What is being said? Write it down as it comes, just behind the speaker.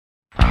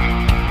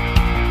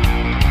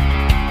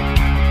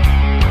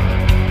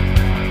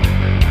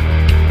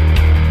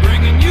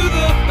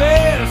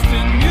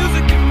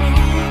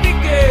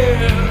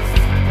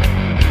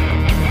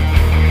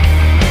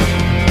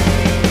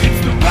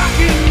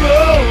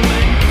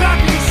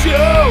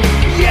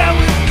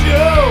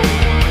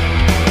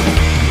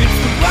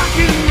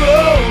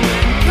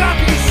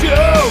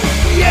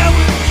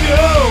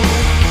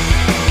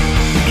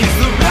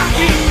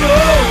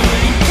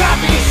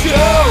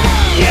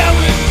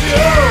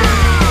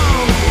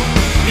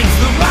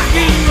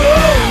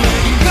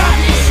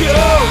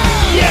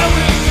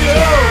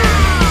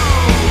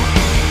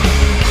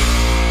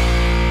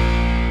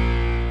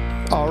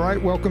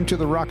Welcome to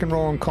the Rock and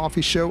Roll and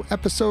Coffee Show,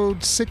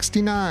 episode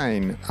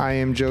 69. I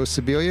am Joe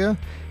Sibilia,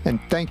 and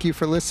thank you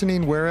for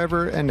listening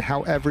wherever and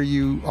however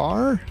you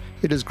are.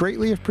 It is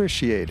greatly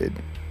appreciated.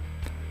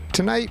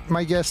 Tonight,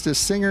 my guest is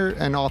singer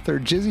and author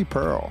Jizzy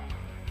Pearl.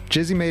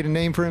 Jizzy made a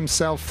name for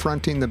himself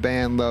fronting the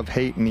band Love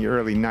Hate in the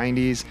early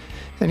 90s,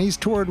 and he's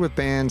toured with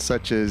bands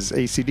such as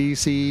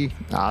AC/DC,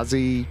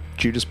 Ozzy,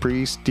 Judas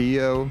Priest,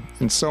 Dio,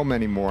 and so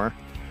many more.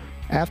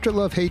 After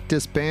Love Hate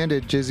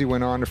disbanded, Jizzy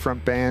went on to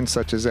front bands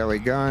such as LA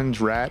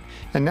Guns, Ratt,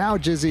 and now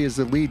Jizzy is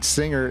the lead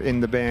singer in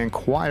the band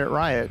Quiet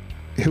Riot,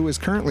 who is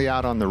currently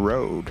out on the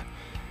road.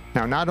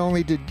 Now, not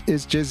only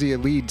is Jizzy a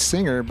lead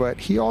singer, but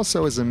he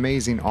also is an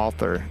amazing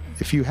author.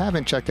 If you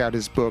haven't checked out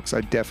his books,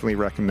 I definitely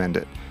recommend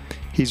it.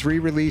 He's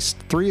re-released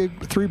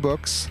three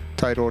books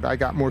titled I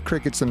Got More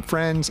Crickets Than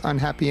Friends,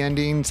 Unhappy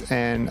Endings,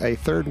 and a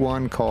third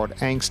one called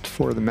Angst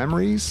for the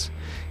Memories.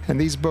 And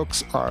these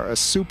books are a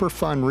super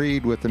fun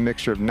read with a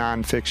mixture of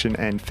nonfiction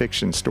and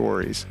fiction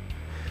stories.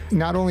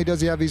 Not only does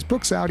he have these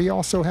books out, he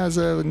also has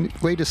a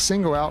latest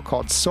single out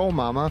called Soul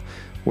Mama,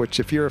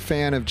 which if you're a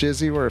fan of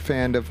Jizzy or a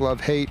fan of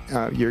Love Hate,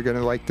 you're going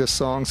to like this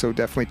song, so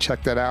definitely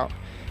check that out.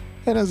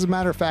 And as a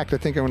matter of fact, I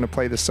think I'm going to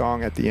play the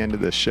song at the end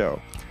of this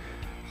show.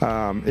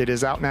 It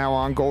is out now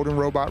on Golden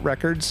Robot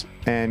Records,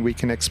 and we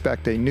can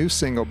expect a new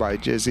single by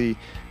Jizzy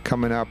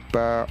coming up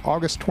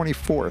August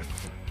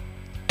 24th.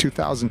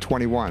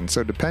 2021.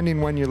 So depending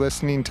when you're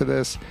listening to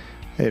this,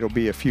 it'll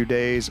be a few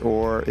days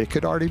or it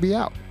could already be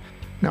out.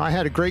 Now, I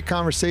had a great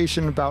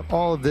conversation about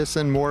all of this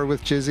and more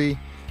with Jizzy,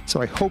 so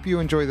I hope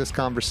you enjoy this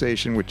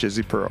conversation with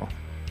Jizzy Pearl.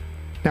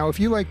 Now, if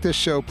you like this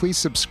show, please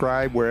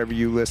subscribe wherever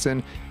you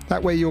listen.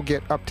 That way you'll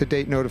get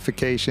up-to-date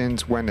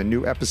notifications when a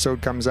new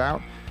episode comes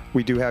out.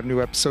 We do have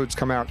new episodes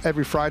come out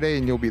every Friday,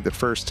 and you'll be the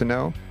first to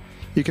know.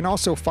 You can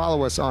also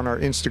follow us on our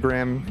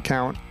Instagram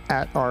account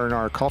at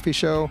R&R Coffee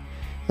Show.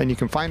 And you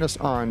can find us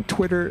on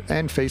Twitter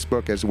and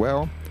Facebook as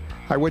well.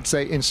 I would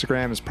say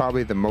Instagram is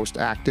probably the most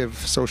active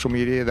social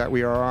media that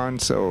we are on,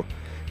 so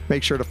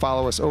make sure to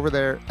follow us over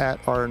there at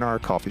R&R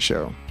Coffee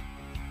Show.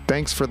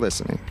 Thanks for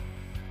listening.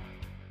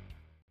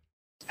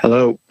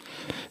 Hello.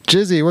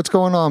 Jizzy, what's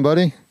going on,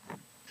 buddy?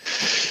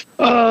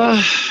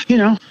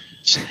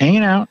 Just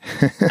hanging out.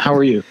 How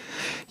are you?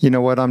 You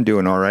know what? I'm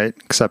doing all right,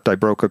 except I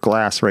broke a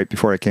glass right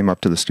before I came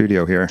up to the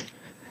studio here.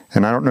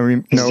 And I don't know.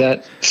 Is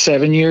that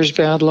 7 years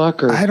bad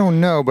luck? Or? I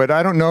don't know, but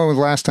I don't know the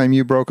last time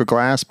you broke a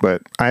glass,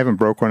 but I haven't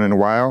broke one in a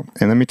while.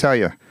 And let me tell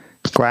you,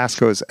 glass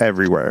goes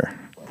everywhere.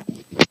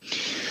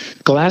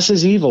 Glass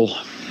is evil.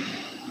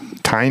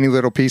 Tiny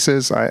little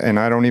pieces, and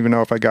I don't even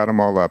know if I got them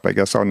all up. I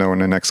guess I'll know in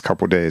the next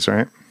couple days,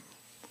 right?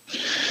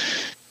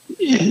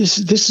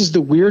 This is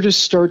the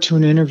weirdest start to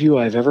an interview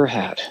I've ever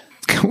had.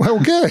 Well,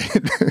 good.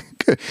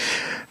 Good.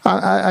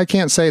 I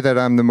can't say that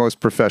I'm the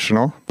most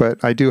professional,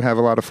 but I do have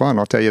a lot of fun.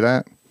 I'll tell you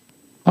that.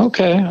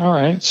 Okay, all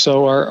right.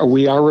 So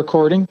we are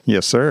recording?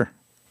 Yes, sir.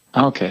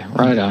 Okay,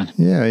 right on.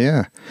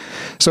 Yeah.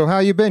 So how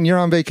you been? You're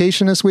on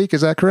vacation this week,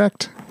 is that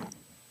correct?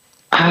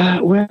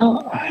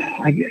 Well,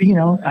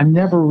 I'm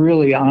never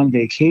really on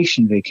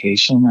vacation.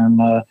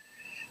 I'm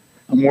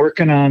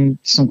working on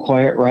some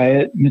Quiet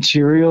Riot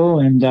material,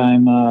 and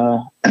I'm,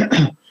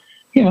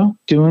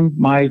 doing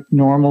my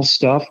normal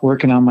stuff,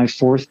 working on my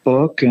fourth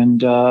book,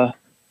 and,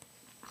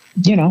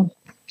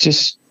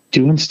 just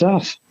doing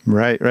stuff.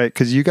 Right.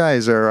 Because you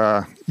guys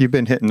are, you've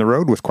been hitting the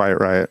road with Quiet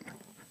Riot.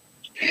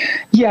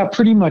 Yeah,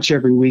 pretty much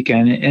every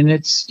weekend. And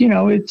it's a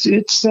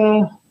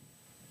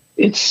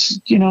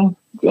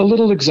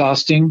little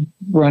exhausting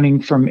running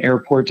from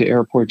airport to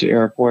airport to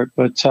airport.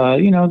 But,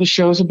 the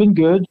shows have been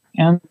good,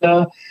 and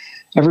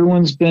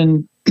everyone's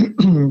been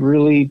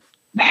really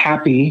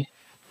happy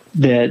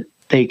that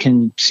they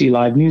can see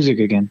live music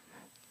again.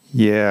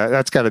 Yeah,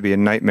 that's got to be a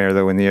nightmare,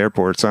 though, in the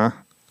airports, huh?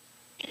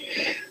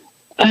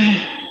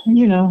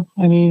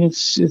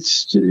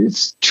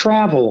 It's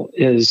travel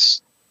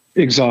is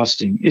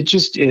exhausting. It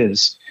just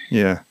is.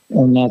 Yeah.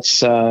 And that's,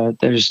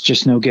 there's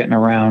just no getting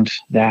around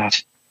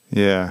that.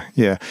 Yeah.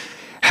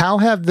 How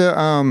have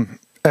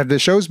the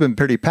shows been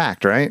pretty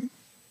packed, right?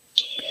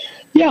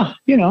 Yeah.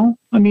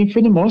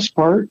 For the most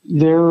part,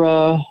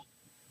 they're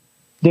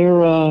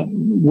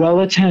well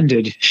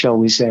attended, shall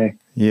we say.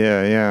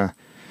 Yeah.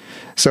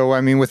 So,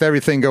 with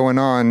everything going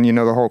on,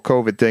 the whole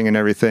COVID thing and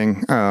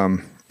everything,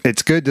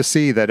 it's good to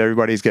see that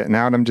everybody's getting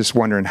out. I'm just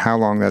wondering how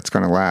long that's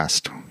going to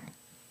last.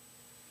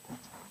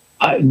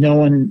 No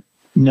one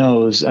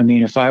knows.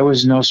 If I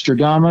was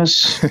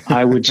Nostradamus,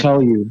 I would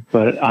tell you,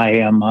 but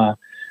I'm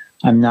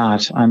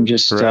not. I'm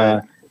just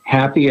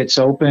happy it's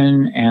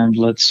open, and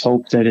let's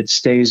hope that it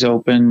stays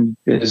open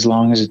as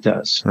long as it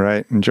does.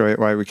 Right. Enjoy it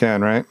while we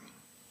can, right?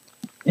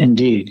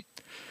 Indeed.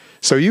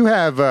 So you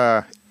have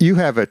a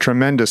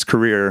tremendous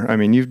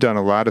career. You've done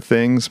a lot of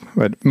things,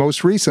 but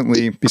most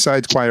recently,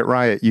 besides Quiet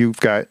Riot, you've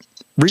got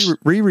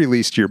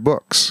re-released your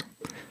books.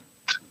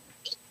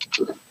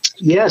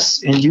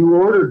 Yes, and you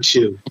ordered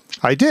two.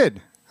 I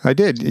did.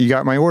 You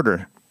got my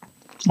order.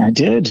 I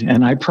did,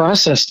 and I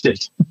processed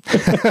it.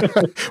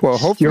 Well,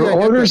 hopefully your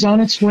order's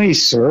on its way,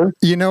 sir.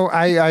 You know,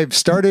 I've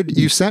started.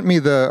 You sent me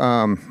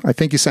I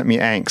think you sent me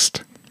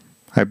Angst,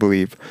 I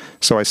believe.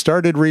 So I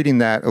started reading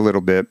that a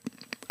little bit,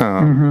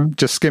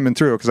 just skimming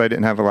through it because I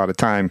didn't have a lot of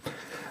time.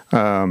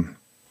 And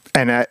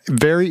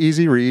very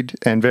easy read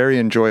and very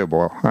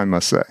enjoyable, I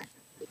must say.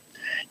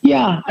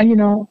 Yeah,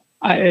 I'm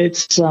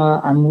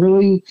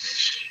really.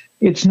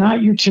 It's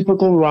not your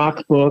typical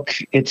rock book.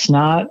 It's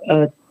not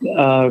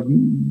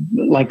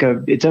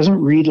it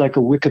doesn't read like a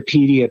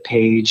Wikipedia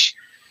page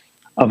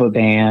of a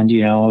band.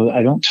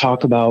 I don't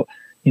talk about,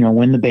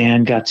 when the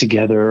band got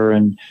together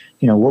and,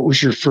 what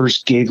was your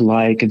first gig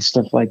like and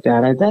stuff like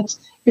that.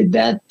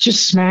 That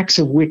just smacks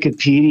of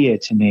Wikipedia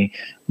to me.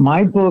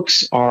 My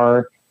books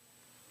are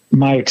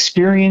my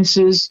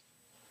experiences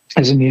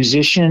as a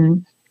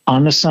musician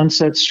on the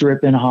Sunset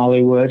Strip in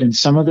Hollywood and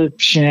some of the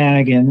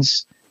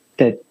shenanigans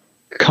that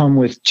come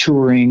with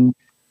touring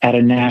at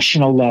a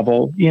national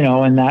level,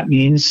 and that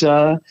means,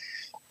 wine,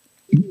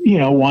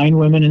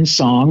 women, and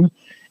song.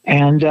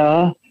 And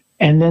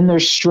then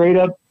there's straight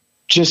up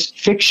just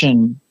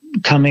fiction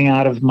coming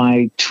out of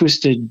my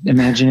twisted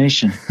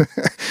imagination.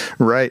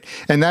 Right.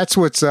 And that's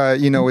what's,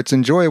 it's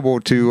enjoyable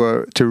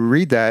to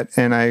read that.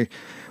 And I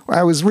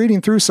was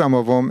reading through some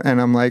of them and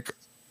I'm like,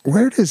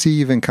 where does he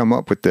even come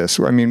up with this?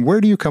 I mean,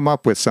 where do you come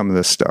up with some of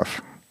this stuff?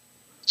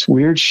 It's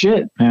weird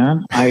shit,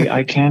 man.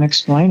 I can't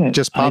explain it.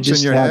 Just pops in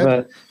your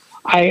head?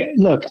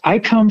 I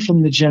come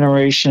from the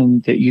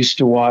generation that used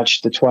to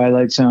watch The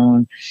Twilight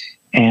Zone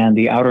and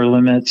The Outer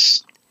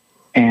Limits,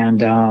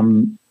 and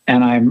I'm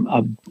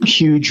a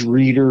huge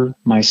reader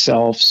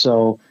myself,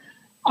 so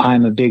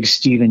I'm a big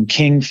Stephen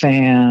King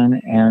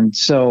fan, and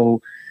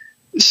so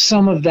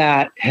some of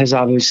that has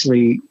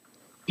obviously,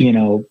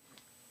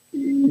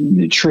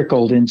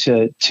 trickled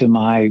into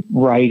my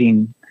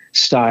writing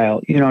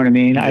style. You know what I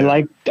mean?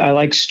 Yeah. I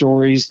like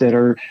stories that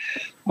are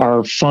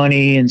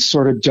funny and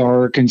sort of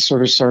dark and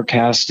sort of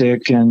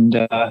sarcastic, and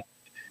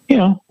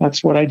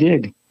that's what I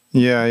dig.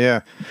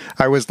 Yeah.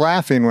 I was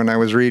laughing when I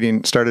was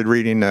started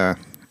reading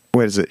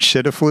what is it,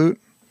 Shit-a-Flute?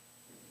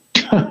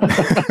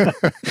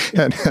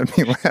 That had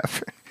me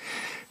laughing.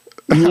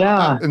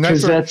 Yeah,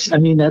 because that's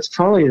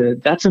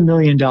 $1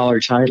 million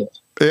title.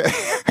 Yeah.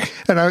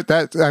 And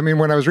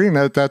when I was reading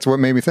that, that's what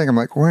made me think. I'm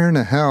like, where in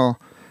the hell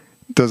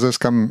does this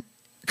come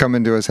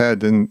into his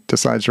head and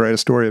decides to write a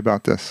story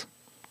about this?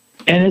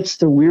 And it's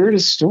the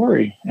weirdest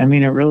story. I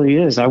mean, it really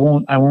is. I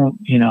won't,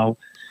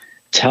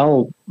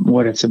 tell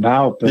what it's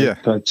about, but,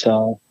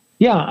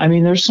 yeah. I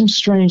mean, there's some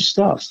strange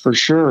stuff for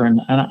sure. And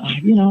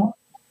I don't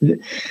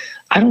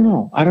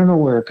know. I don't know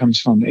where it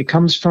comes from. It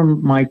comes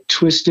from my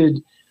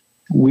twisted,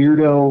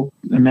 weirdo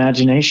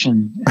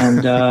imagination.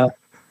 And,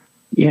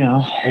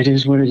 it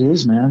is what it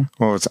is, man.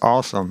 Well, it's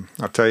awesome.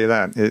 I'll tell you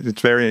that.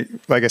 It's very,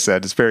 like I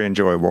said, it's very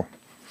enjoyable.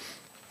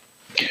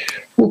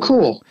 Well,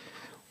 cool.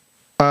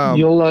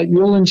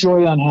 You'll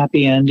enjoy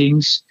Unhappy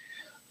Endings,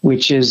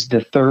 which is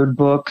the third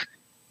book.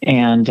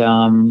 And,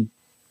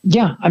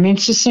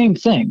 it's the same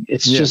thing.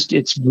 It's just,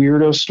 it's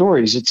weirdo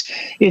stories.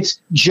 It's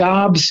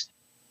jobs.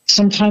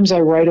 Sometimes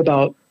I write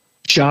about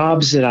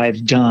jobs that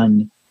I've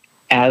done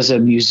as a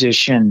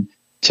musician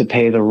to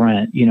pay the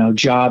rent,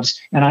 jobs.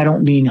 And I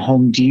don't mean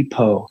Home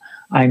Depot.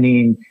 I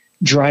mean,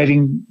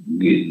 driving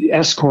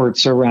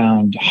escorts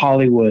around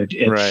Hollywood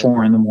at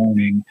 4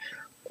 a.m,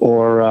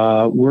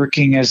 or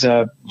working as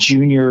a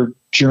junior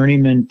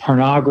journeyman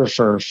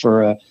pornographer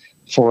for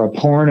a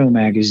porno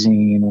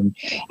magazine, and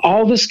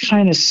all this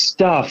kind of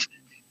stuff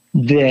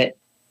that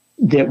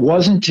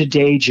wasn't a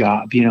day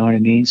job. You know what I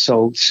mean?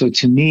 So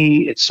to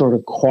me, it's sort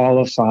of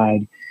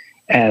qualified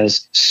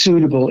as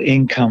suitable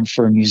income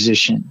for a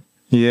musician.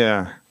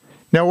 Yeah.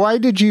 Now, why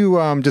did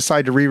you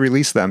decide to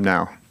re-release them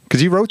now?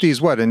 Because you wrote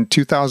these, in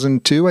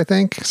 2002, I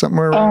think?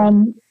 Somewhere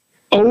around?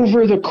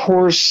 Over the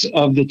course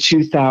of the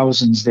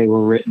 2000s, they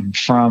were written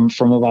from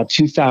about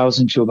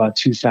 2000 to about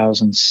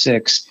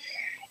 2006.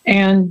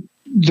 And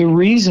the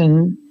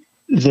reason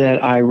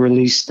that I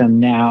release them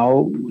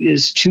now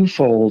is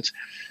twofold.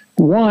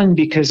 One,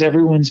 because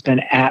everyone's been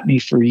at me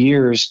for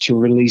years to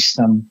release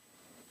them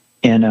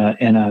in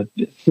a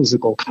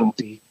physical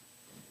copy.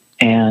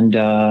 And,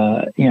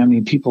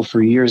 people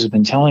for years have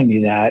been telling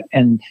me that.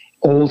 And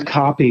old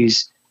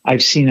copies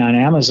I've seen on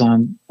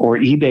Amazon or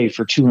eBay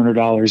for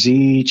 $200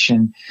 each.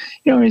 And,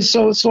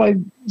 so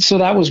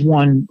that was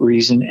one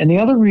reason. And the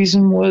other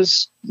reason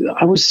was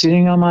I was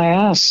sitting on my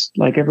ass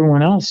like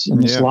everyone else in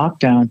this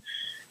lockdown.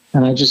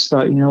 And I just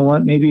thought,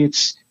 maybe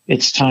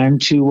it's time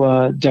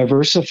to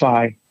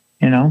diversify,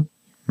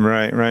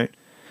 Right.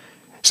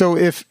 So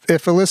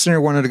if a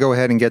listener wanted to go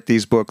ahead and get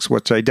these books,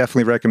 which I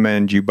definitely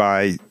recommend you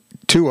buy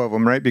 2 of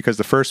them, right? Because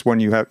the first one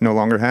you no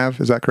longer have.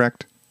 Is that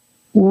correct?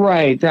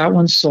 Right. That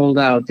one's sold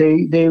out.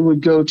 They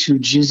would go to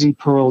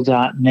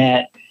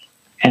jizzypearl.net,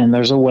 and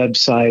there's a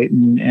website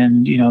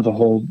and the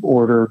whole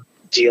order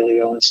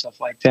dealio and stuff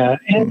like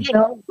that. And,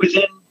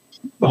 within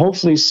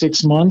hopefully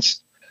 6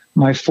 months,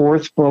 my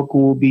 4th book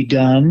will be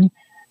done.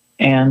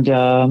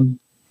 And,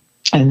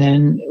 and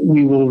then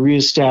we will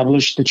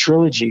reestablish the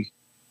trilogy.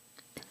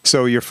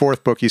 So your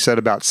fourth book, you said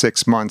about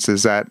 6 months.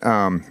 Is that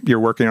you're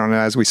working on it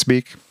as we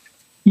speak?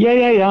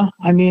 Yeah.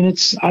 I mean,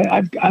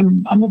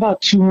 I'm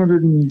about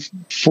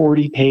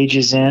 240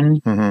 pages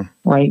in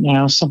right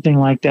now, something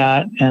like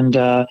that.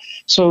 And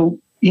so,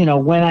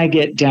 when I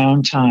get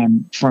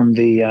downtime from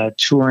the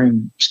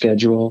touring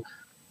schedule,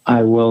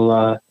 I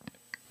will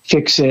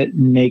fix it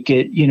and make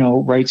it,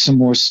 write some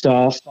more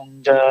stuff,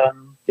 and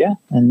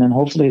and then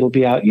hopefully it'll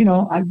be out.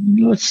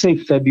 Let's say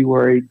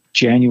February,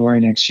 January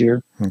next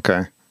year.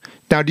 Okay.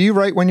 Now, do you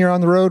write when you're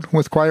on the road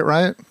with Quiet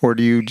Riot, or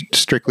do you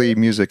strictly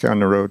music on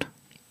the road?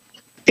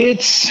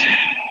 It's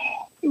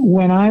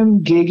when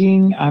I'm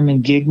gigging, I'm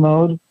in gig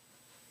mode,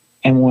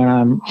 and when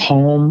I'm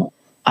home,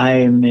 I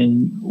am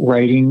in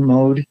writing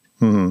mode.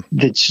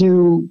 The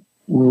two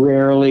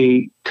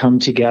rarely come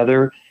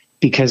together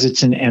because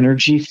it's an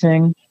energy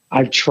thing.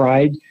 I've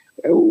tried.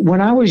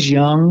 When I was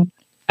young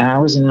and I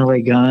was in LA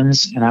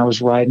Guns and I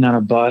was riding on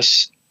a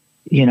bus,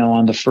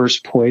 on the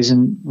first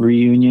Poison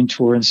reunion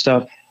tour and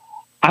stuff,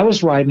 I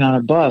was riding on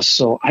a bus,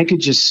 so I could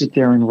just sit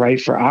there and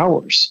write for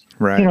hours.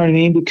 Right. You know what I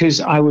mean?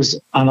 Because I was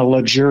on a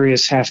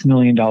luxurious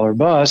 $500,000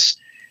 bus,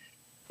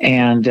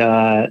 and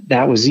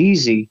that was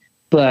easy.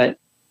 But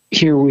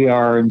here we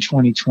are in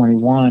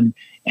 2021,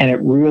 and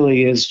it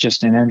really is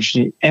just an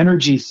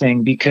energy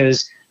thing,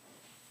 because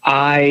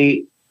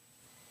I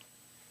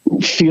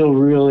feel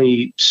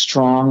really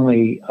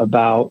strongly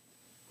about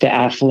the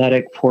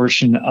athletic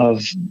portion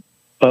of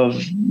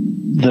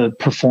the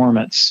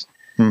performance.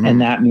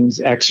 And that means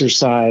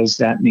exercise,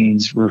 that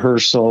means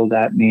rehearsal,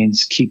 that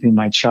means keeping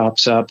my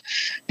chops up,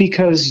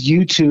 because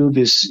YouTube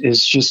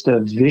is just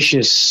a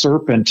vicious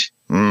serpent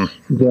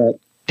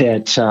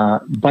that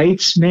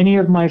bites many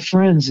of my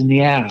friends in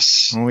the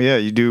ass. Oh yeah,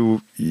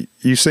 you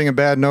sing a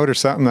bad note or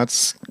something,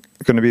 that's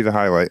going to be the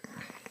highlight.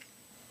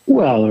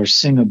 Well, or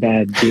sing a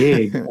bad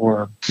gig,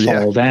 or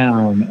fall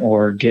down,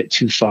 or get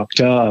too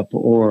fucked up,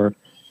 or,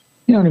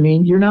 you know what I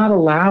mean? You're not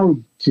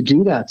allowed to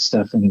do that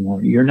stuff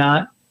anymore. You're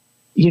not.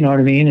 You know what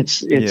I mean?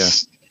 It's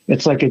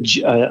like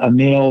a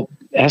male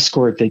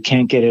escort that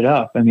can't get it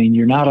up. I mean,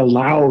 you're not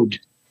allowed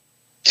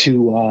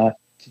to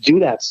do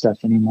that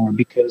stuff anymore,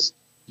 because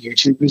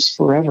YouTube is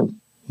forever.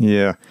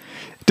 Yeah.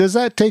 Does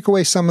that take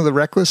away some of the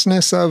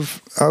recklessness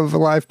of a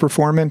live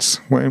performance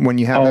when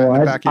you have that in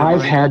the back of your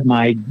mind? I've had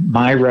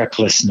my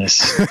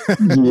recklessness.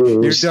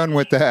 You're done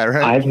with that,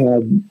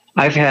 right?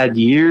 I've had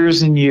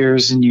years and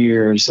years and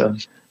years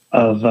of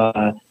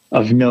no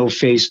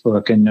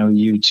Facebook and no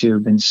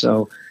YouTube, and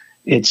so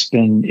it's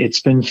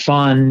been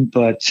fun,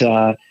 but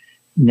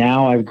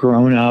now I've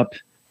grown up,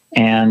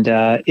 and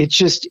it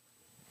just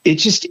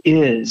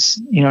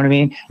is. You know what I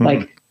mean?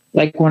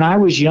 Like when I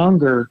was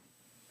younger,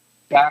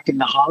 back in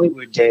the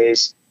Hollywood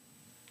days,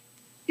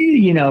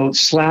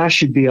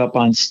 Slash would be up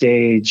on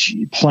stage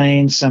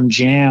playing some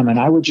jam, and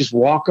I would just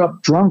walk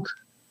up drunk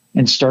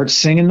and start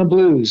singing the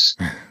blues.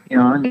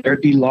 And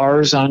there'd be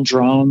Lars on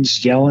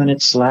drums yelling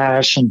at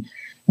Slash, and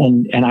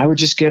I would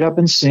just get up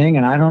and sing,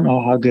 and I don't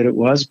know how good it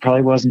was. It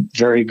probably wasn't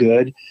very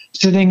good.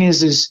 But the thing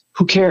is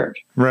who cared?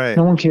 Right.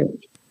 No one cared.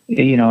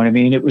 You know what I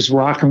mean? It was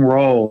rock and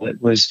roll.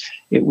 It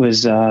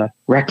was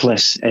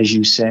reckless, as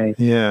you say.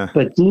 Yeah.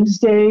 But these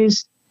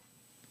days,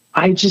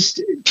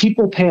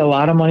 people pay a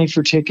lot of money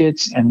for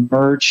tickets and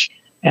merch,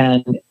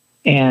 and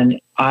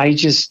I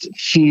just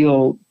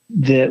feel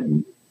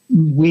that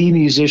we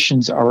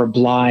musicians are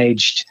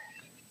obliged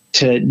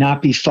to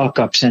not be fuck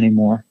ups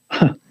anymore.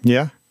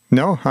 Yeah.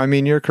 No, I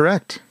mean, you're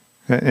correct.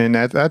 And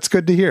that's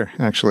good to hear,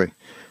 actually.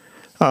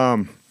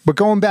 But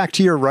going back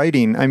to your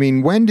writing, I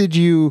mean, when did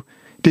you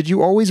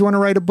always want to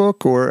write a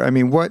book? Or, I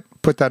mean, what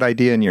put that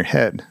idea in your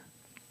head?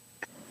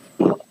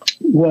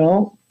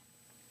 Well,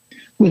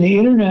 when the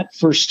internet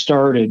first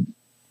started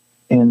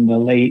in the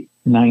late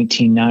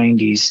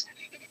 1990s,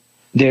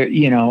 there,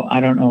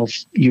 I don't know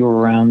if you were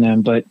around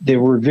then, but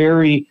there were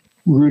very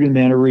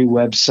rudimentary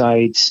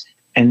websites,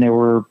 and there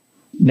were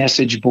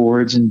message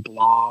boards and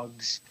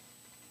blogs.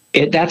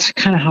 That's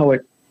kind of how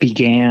it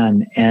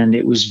began, and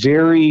it was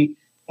very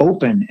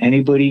open.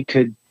 Anybody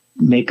could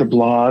make a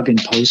blog and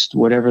post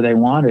whatever they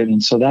wanted,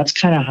 and so that's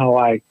kind of how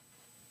I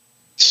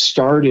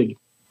started.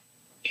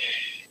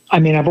 I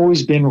mean, I've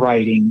always been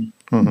writing,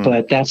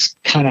 but that's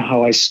kind of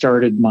how I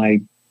started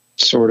my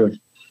sort of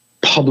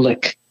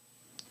public,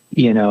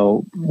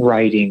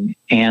 writing.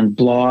 And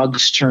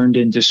blogs turned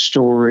into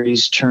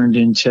stories, turned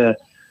into,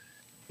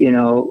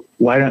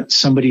 why don't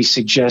somebody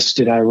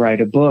suggested I write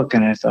a book?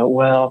 And I thought,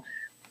 well,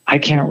 I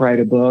can't write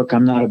a book.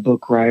 I'm not a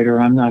book writer.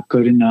 I'm not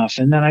good enough.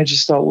 And then I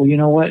just thought, well, you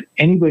know what?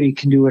 Anybody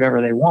can do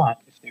whatever they want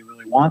if they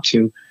really want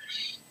to.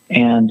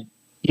 And,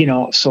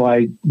 so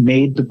I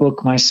made the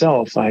book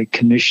myself. I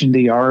commissioned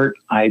the art.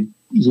 I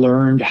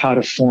learned how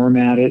to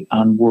format it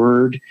on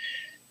Word.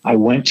 I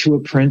went to a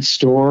print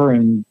store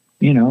and,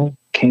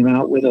 came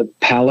out with a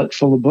palette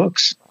full of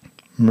books.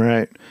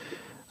 Right.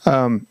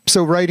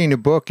 So writing a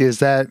book,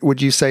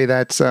 would you say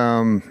that's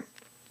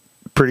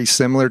pretty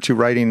similar to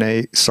writing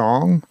a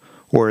song?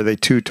 Or are they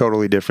two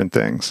totally different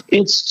things?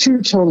 It's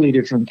two totally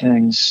different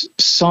things.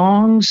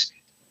 Songs,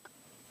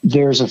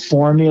 there's a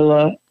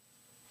formula,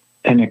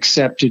 an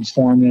accepted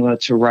formula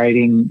to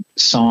writing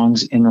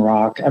songs in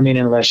rock. I mean,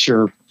 unless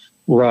you're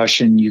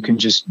Rush and you can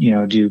just,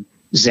 do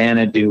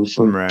Xanadu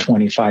for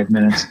 25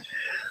 minutes.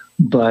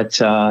 But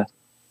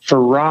for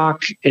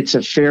rock, it's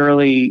a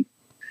fairly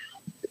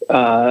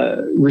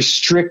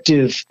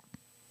restrictive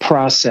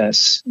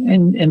process.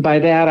 And by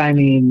that, I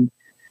mean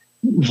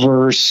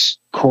verse,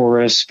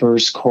 chorus,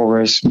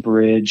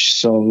 bridge,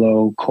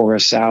 solo,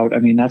 chorus out. I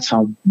mean, that's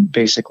how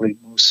basically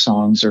most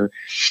songs are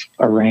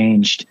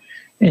arranged.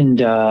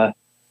 And, and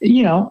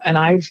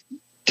I've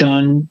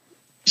done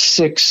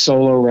 6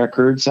 solo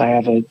records. I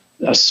have a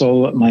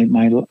solo,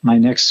 my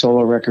next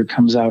solo record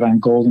comes out on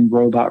Golden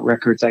Robot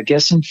Records, I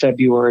guess in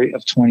February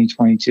of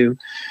 2022.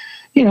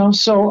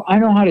 So I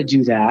know how to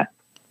do that.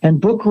 And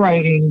book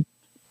writing,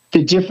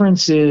 the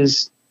difference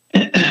is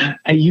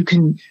you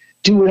can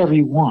do whatever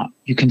you want.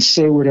 You can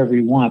say whatever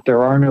you want.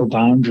 There are no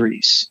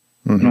boundaries.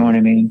 Mm-hmm. You know what I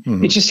mean?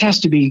 Mm-hmm. It just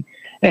has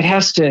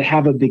to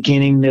have a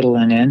beginning, middle,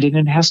 and end, and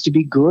it has to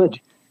be good.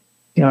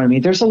 You know what I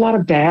mean? There's a lot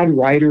of bad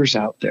writers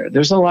out there.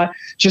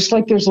 Just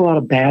like there's a lot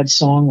of bad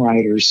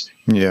songwriters.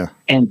 Yeah.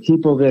 And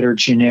people that are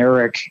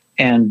generic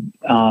and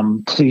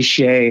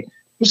cliche.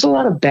 There's a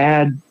lot of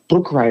bad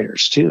book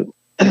writers too.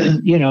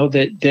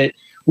 That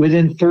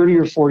within 30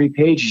 or 40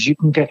 pages, you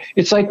can get.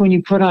 It's like when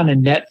you put on a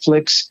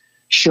Netflix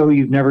show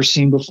you've never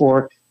seen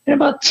before. In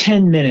about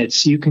 10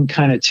 minutes, you can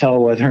kind of tell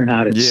whether or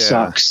not it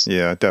sucks.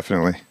 Yeah,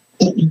 definitely.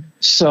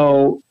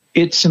 So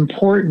it's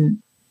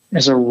important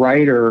as a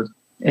writer,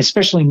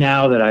 especially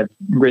now that I've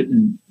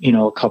written,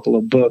 a couple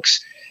of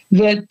books,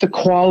 that the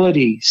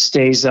quality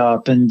stays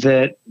up and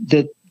that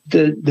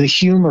the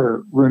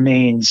humor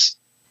remains.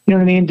 You know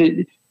what I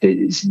mean?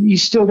 You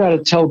still got to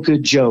tell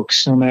good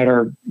jokes, no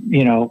matter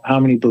how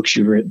many books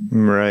you've written.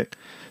 Right.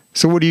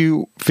 So, what do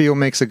you feel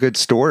makes a good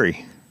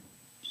story?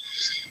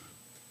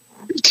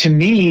 To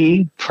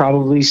me,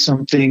 probably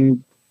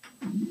something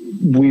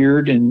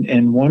weird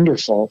and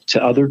wonderful.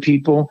 To other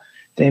people,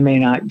 they may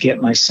not get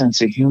my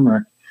sense of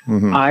humor.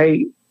 Mm-hmm.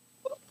 I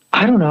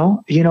don't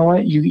know. You know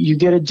what? You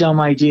get a dumb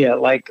idea.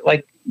 Like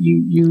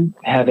you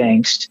have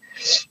angst.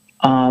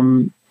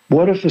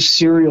 What if a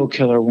serial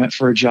killer went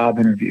for a job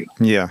interview?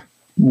 Yeah.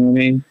 You know what I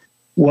mean?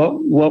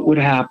 What would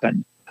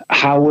happen?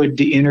 How would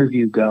the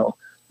interview go?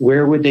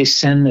 Where would they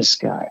send this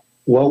guy?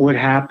 What would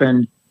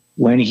happen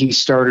when he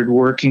started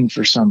working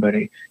for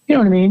somebody? You know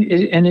what I mean?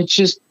 And it's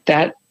just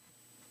that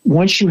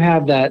once you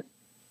have that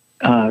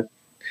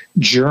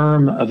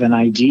germ of an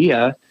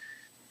idea,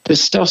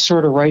 this stuff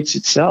sort of writes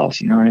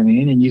itself. You know what I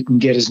mean? And you can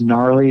get as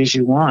gnarly as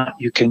you want.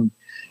 You can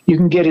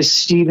get as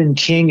Stephen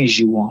King as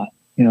you want.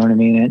 You know what I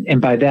mean?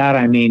 And by that,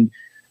 I mean,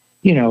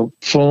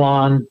 full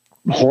on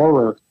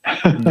horror.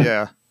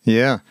 Yeah.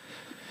 Yeah.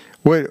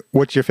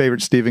 What's your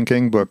favorite Stephen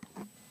King book?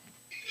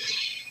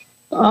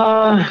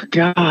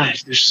 God,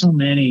 there's so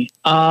many.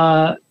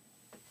 The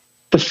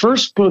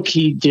first book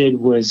he did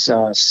was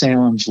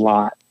Salem's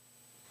Lot,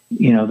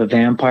 the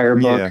vampire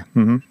book. Yeah.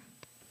 Mm-hmm.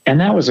 And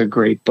that was a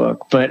great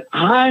book. But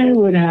I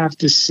would have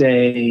to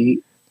say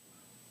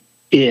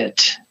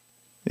It.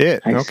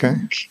 Okay.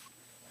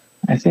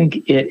 I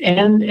think It.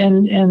 And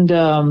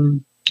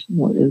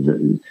what is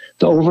it?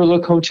 The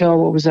Overlook Hotel,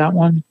 what was that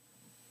one?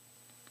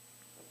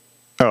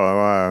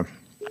 Oh,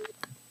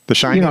 The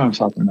Shining. You know what I'm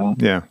talking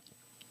about. Yeah.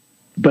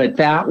 But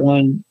that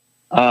one,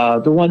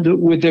 the one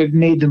where they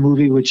made the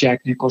movie with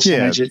Jack Nicholson,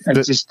 yeah,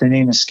 the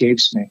name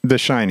escapes me. The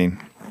Shining.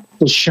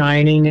 The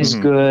Shining is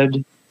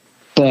good,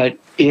 but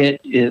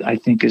It I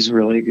think is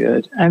really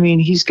good. I mean,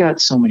 he's got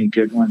so many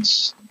good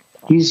ones.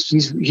 He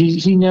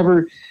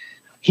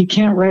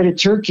can't write a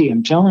turkey,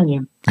 I'm telling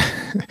you.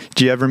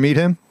 Did you ever meet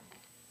him?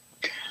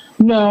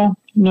 No,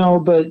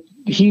 but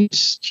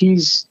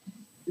he's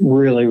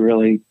really,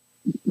 really,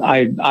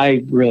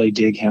 I really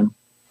dig him.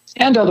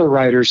 And other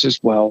writers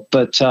as well,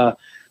 but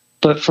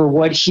for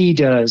what he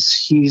does,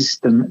 he's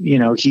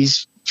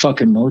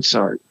fucking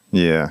Mozart.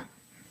 Yeah.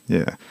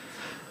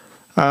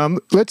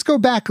 Let's go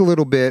back a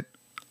little bit.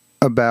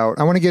 I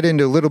want to get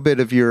into a little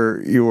bit of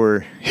your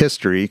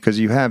history, because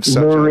you have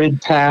such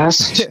lurid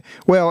past.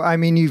 Well, I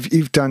mean,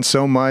 you've done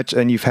so much,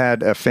 and you've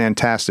had a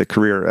fantastic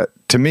career.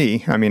 To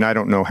me, I mean, I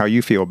don't know how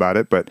you feel about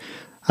it, but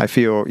I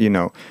feel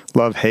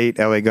Love, Hate,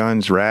 LA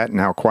Guns, Ratt, and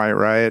How Quiet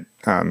Riot,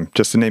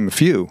 just to name a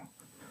few.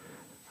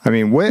 I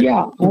mean,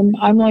 yeah,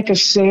 I'm like a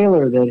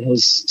sailor that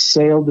has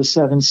sailed the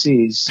 7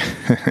 seas,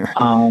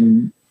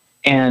 and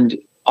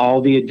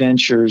all the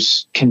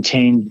adventures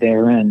contained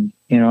therein.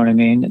 You know what I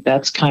mean?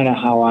 That's kind of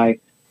how I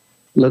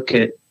look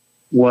at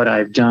what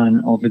I've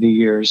done over the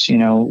years.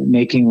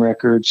 Making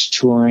records,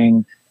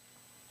 touring,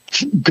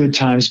 good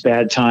times,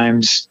 bad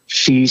times,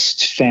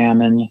 feast,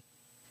 famine.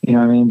 You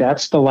know what I mean?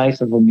 That's the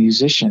life of a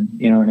musician.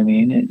 You know what I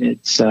mean?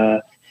 It's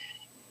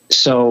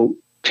so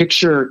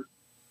picture.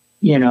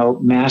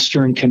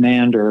 Master and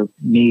commander,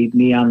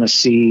 me on the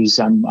seas.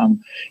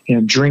 I'm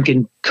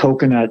drinking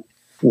coconut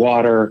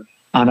water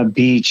on a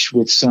beach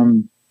with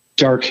some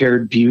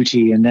dark-haired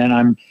beauty, and then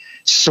I'm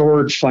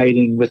sword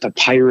fighting with a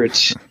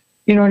pirate.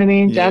 You know what I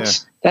mean? Yeah.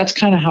 That's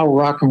kind of how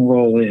rock and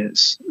roll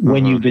is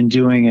when you've been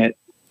doing it,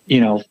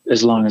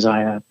 as long as I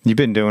have. You've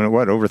been doing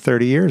it, over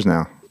 30 years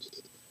now?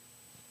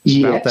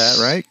 Yes. About that,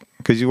 right?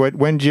 Because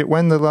when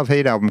the Love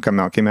Hate album come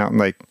out? Came out in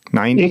like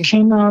 90? It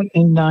came out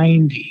in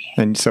 90.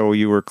 And so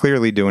you were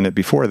clearly doing it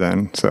before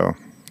then. So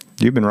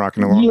you've been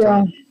rocking a long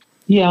time.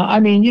 Yeah. I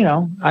mean,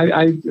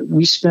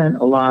 we spent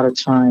a lot of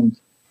time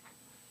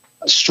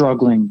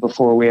struggling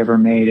before we ever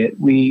made it.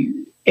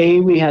 We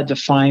had to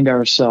find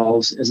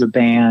ourselves as a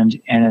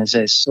band and as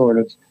a sort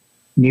of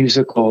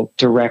musical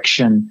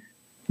direction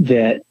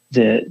that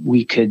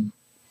we could,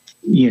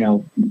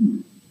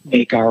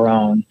 make our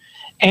own.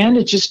 And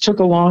it just took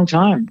a long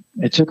time.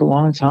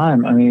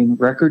 I mean,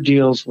 record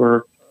deals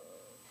were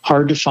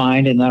hard to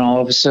find. And then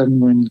all of a sudden,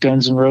 when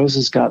Guns N'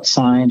 Roses got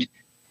signed,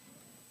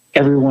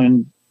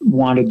 everyone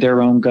wanted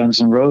their own Guns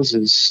N'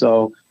 Roses.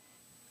 So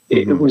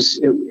it was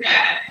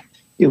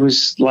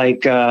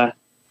like,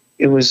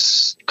 it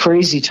was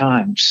crazy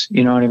times,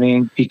 you know what I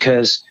mean?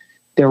 Because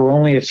there were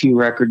only a few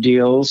record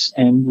deals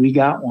and we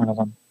got one of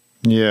them.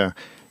 Yeah.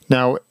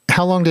 Now,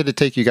 how long did it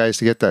take you guys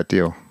to get that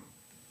deal?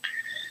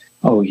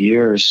 Oh,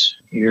 years.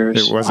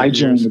 It was. I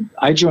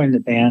joined the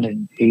band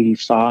in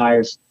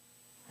 '85.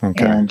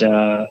 Okay. And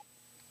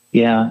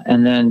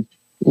and then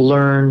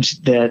learned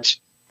that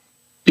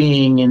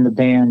being in the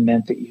band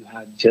meant that you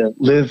had to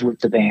live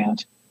with the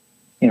band.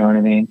 You know what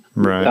I mean?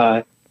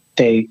 Right.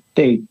 They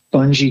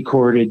bungee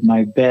corded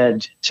my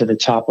bed to the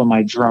top of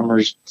my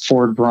drummer's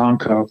Ford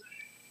Bronco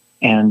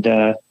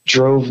and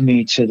drove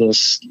me to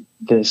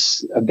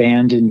this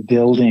abandoned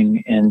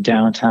building in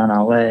downtown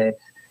LA.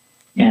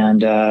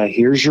 And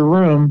here's your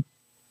room.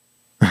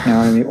 You know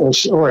what I mean?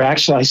 Or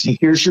actually, I say,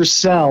 here's your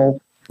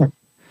cell.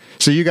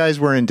 So you guys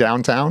were in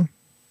downtown,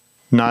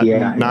 not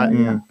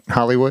in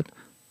Hollywood?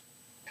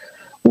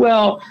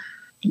 Well,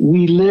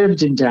 we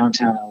lived in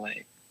downtown LA.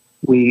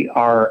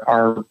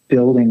 Our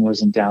building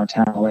was in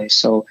downtown LA,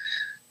 so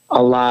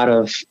a lot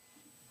of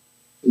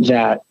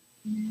that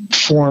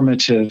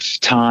formative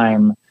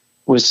time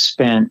was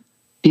spent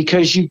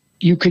because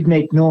you could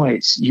make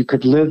noise. You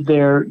could live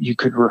there. You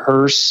could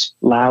rehearse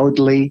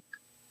loudly,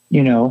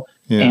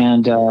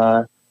 and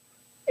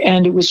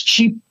it was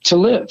cheap to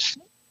live,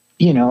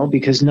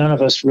 because none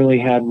of us really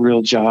had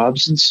real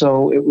jobs. And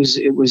so it was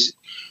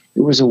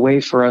a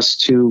way for us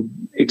to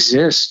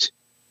exist,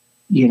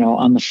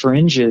 on the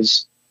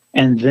fringes.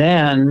 And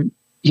then,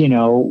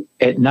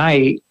 at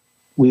night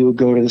we would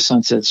go to the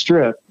Sunset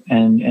Strip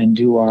and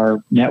do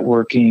our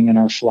networking and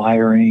our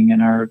flyering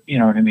and our,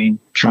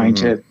 trying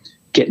to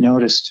get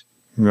noticed.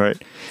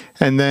 Right.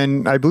 And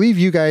then I believe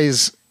you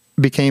guys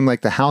became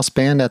like the house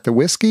band at the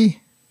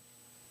Whiskey.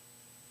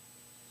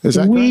 Is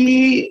that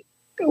correct?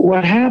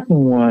 What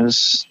happened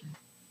was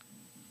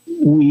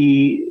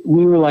we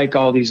were like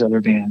all these other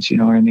bands, you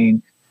know what I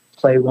mean?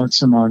 Play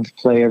once a month,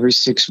 play every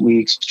 6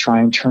 weeks, try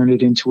and turn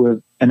it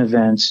into an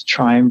event,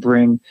 try and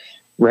bring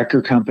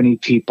record company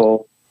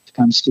people to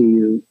come see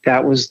you.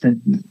 That was the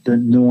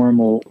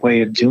normal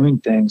way of doing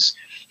things,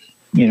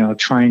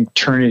 try and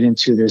turn it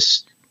into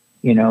this,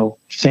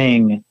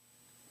 thing.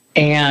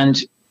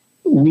 And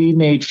we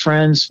made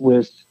friends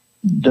with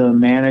the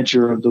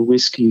manager of the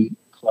Whiskey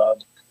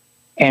Club.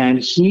 And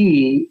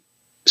he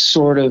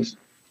sort of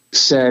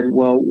said,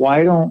 well,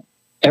 why don't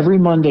every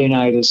Monday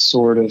night is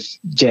sort of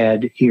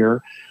dead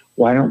here.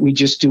 Why don't we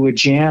just do a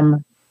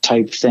jam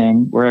type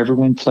thing where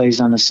everyone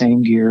plays on the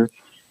same gear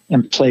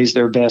and plays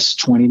their best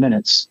 20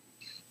 minutes?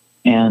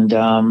 And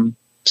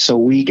so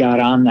we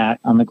got on that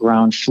on the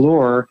ground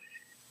floor.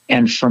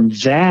 And from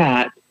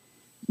that,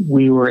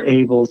 we were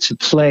able to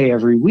play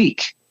every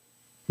week,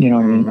 what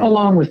I mean?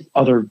 Along with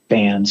other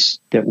bands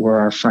that were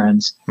our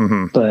friends.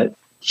 Mm-hmm. But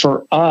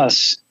for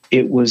us,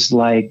 it was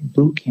like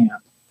boot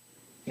camp.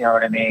 You know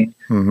what I mean?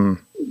 Mm-hmm.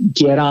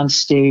 Get on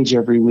stage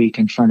every week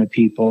in front of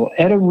people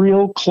at a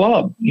real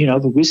club.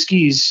 The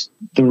Whiskey's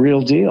the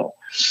real deal.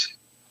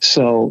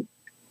 So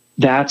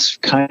that's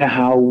kind of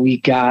how we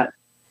got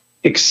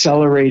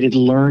accelerated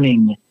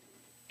learning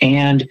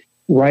and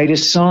write a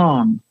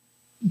song,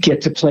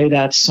 get to play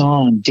that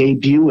song,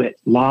 debut it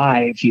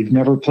live. You've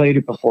never played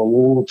it before.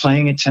 Well, we're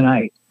playing it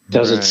tonight.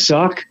 Does it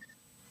suck?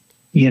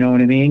 You know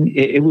what I mean?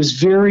 It was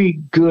very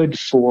good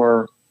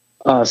for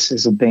us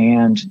as a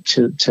band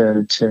to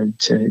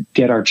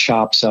get our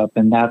chops up,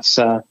 and that's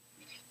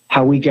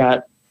how we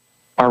got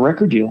our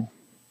record deal.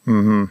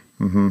 Mm-hmm.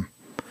 Mm-hmm.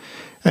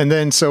 And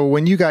then, so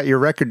when you got your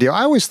record deal,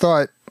 I always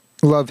thought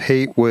Love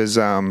Hate was,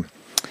 I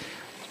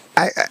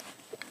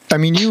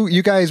mean,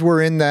 you guys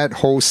were in that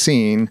whole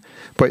scene,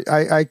 but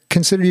I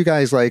consider you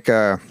guys like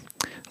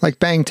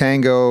Bang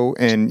Tango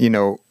and,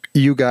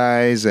 you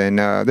guys, and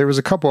there was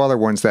a couple other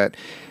ones that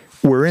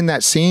were in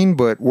that scene,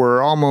 but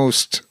were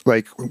almost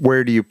like,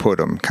 where do you put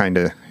them kind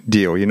of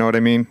deal. You know what I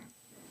mean?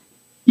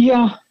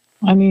 Yeah.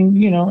 I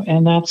mean,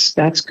 and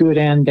that's good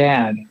and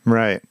bad.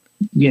 Right.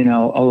 A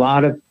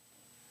lot of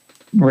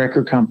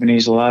record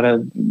companies, a lot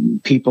of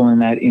people in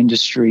that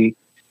industry,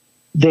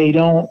 they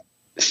don't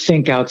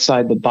think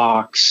outside the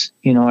box.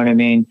 You know what I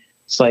mean?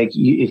 It's like,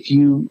 if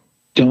you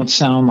don't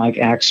sound like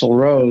Axl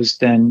Rose,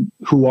 then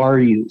who are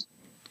you?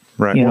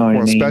 Right. You know what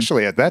I mean?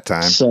 Especially at that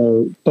time.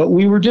 So, but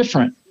we were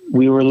different.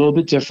 We were a little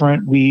bit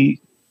different. We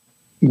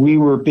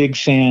were big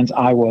fans.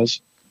 I was,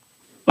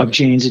 of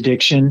Jane's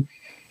Addiction,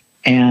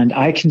 and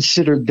I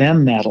considered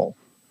them metal.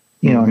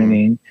 You know what I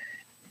mean?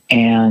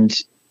 And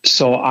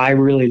so I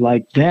really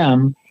liked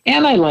them,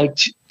 and I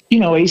liked,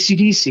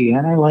 AC/DC,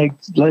 and I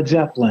liked Led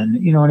Zeppelin.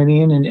 You know what I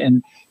mean?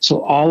 And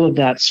so all of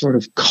that sort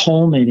of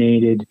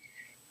culminated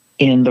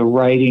in the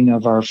writing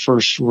of our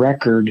first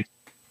record,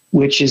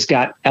 which has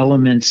got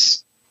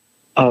elements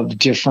of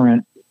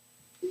different,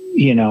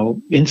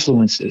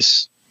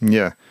 influences.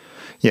 Yeah.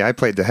 Yeah, I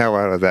played the hell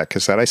out of that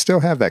cassette. I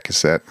still have that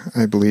cassette,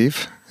 I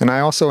believe. And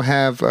I also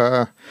have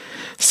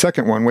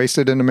second one,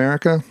 Wasted in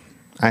America.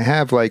 I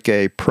have like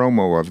a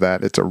promo of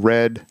that. It's a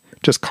red,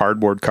 just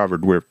cardboard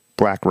covered with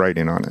black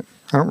writing on it.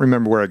 I don't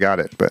remember where I got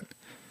it, but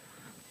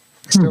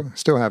I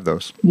still have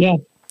those. Yeah.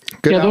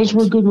 Good albums.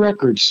 Those were good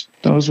records.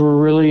 Those were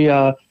really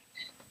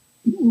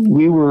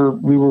we were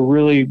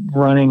really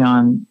running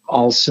on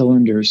all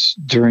cylinders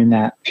during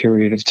that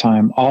period of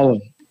time.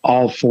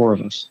 All four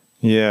of us.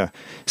 Yeah.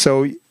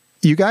 So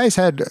you guys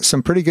had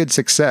some pretty good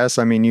success.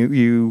 I mean,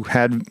 you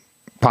had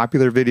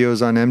popular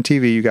videos on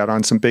MTV. You got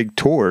on some big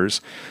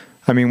tours.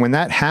 I mean, when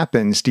that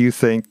happens, do you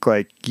think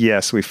like,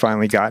 yes, we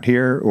finally got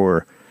here,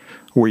 or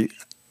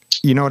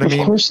you know what I mean?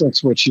 Of course,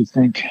 that's what you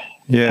think.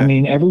 Yeah. I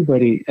mean,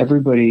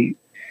 everybody,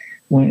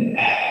 when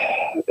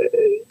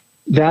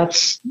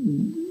that's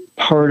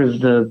part of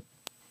the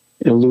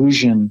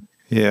illusion.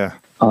 Yeah.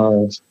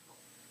 Of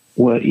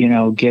what,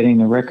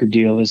 getting a record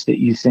deal is that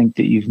you think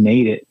that you've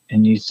made it,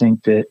 and you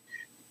think that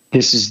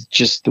this is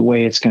just the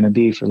way it's going to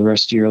be for the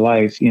rest of your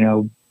life.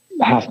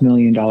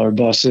 $500,000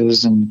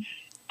 buses and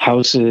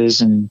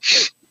houses, and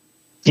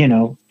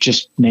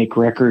just make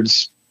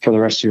records for the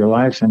rest of your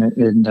life.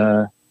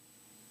 And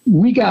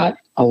we got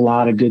a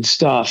lot of good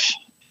stuff,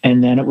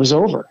 and then it was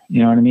over.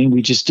 You know what I mean?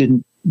 We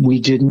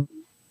didn't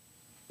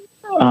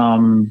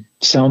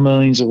sell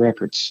millions of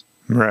records.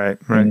 Right.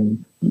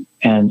 And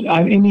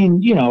I mean,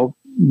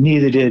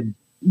 neither did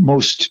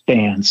most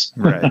bands.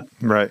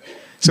 Right.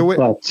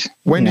 So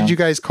when did you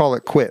guys call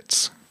it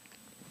quits?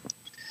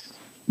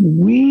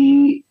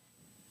 We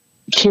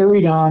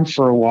carried on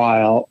for a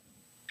while,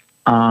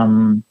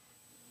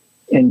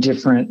 in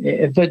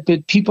different, but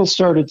people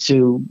started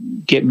to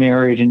get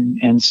married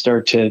and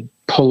start to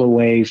pull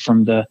away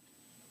from the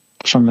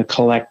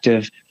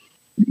collective,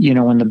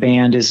 when the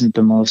band isn't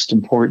the most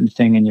important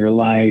thing in your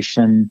life,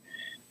 and,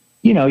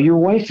 your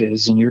wife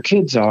is, and your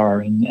kids are,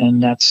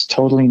 and that's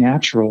totally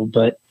natural.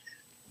 But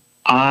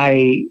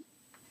I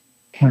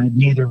had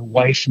neither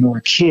wife nor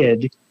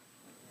kid,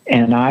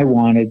 and I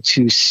wanted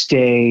to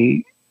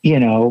stay,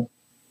 in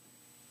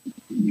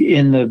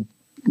the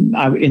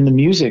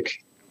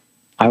music.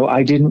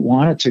 I didn't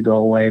want it to go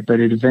away, but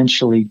it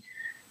eventually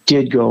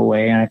did go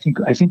away. And I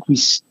think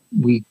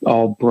we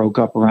all broke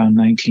up around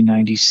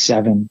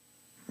 1997.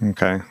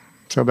 Okay.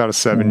 So about a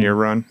 7-year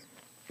run.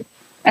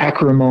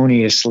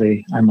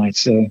 Acrimoniously, I might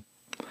say.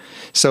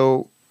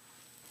 So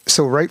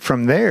right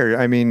from there,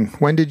 I mean,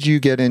 when did you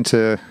get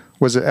into,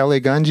 was it LA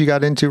Guns you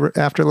got into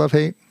after Love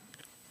Hate?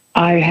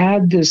 I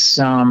had this,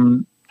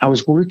 I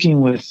was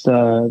working with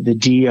the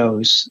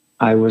Dios.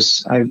 I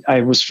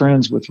was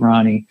friends with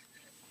Ronnie,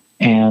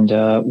 and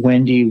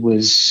Wendy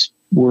was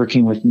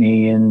working with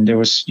me, and there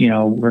was,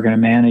 we're going to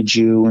manage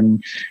you,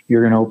 and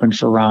you're going to open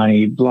for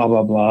Ronnie, blah,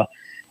 blah, blah.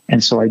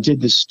 And so I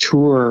did this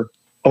tour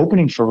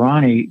opening for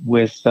Ronnie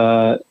with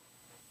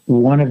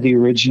one of the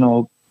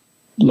original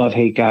Love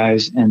Hate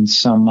guys and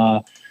some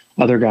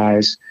other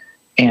guys,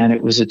 and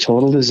it was a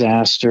total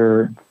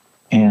disaster.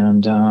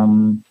 And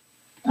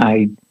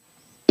I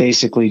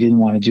basically didn't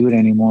want to do it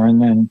anymore.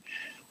 And then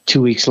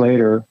 2 weeks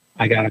later,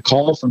 I got a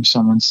call from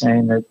someone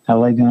saying that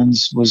LA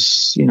Guns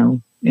was,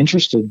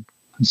 interested.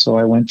 And so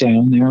I went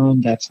down there,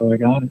 and that's how I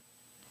got it.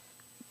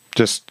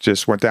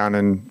 Just went down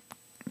and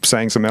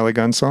sang some LA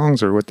Guns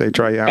songs, or what they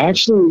try out?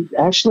 Actually,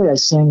 I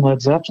sang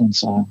Led Zeppelin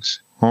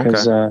songs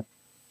because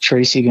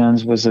Tracy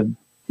Guns was a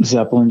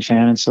Zeppelin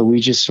fan, and so we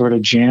just sort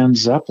of jammed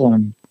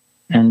Zeppelin,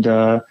 and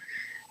and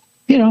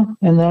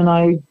then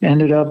I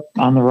ended up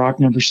on the Rock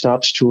Never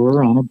Stops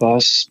tour on a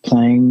bus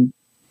playing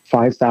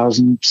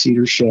 5,000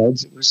 seater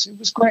sheds. It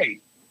was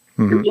great.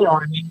 Mm-hmm. You know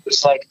what I mean?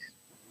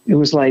 It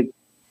was like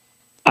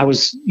I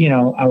was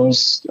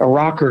a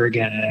rocker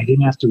again, and I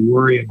didn't have to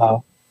worry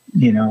about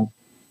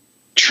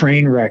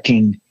train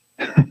wrecking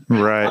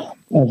right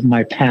of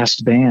my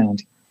past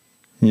band.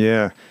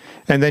 Yeah.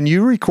 And then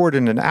you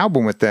recorded an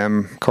album with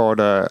them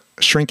called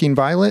Shrinking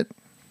Violet.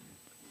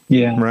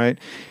 Yeah. Right.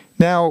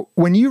 Now,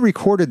 when you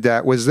recorded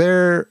that, was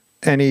there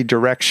any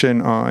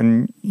direction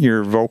on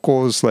your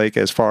vocals, like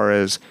as far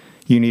as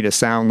you need to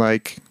sound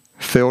like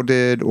Phil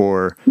did,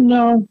 or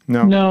no?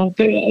 And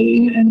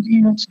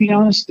to be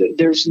honest,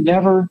 there's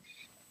never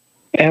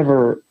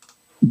ever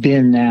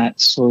been that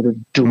sort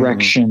of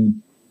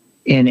direction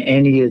in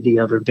any of the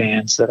other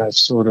bands that I've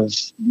sort of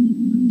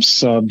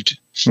subbed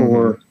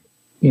for,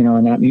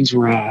 and that means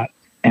Ratt.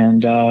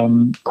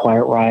 and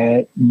Quiet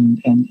Riot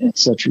and et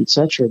cetera, et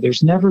cetera.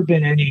 There's never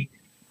been any.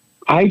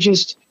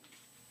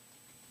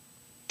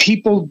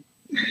 People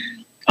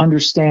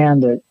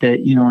understand that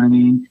you know what I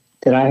mean,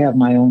 that I have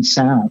my own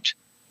sound.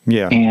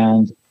 Yeah.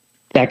 And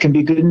that can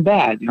be good and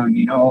bad.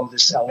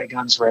 This LA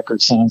Guns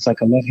record sounds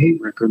like a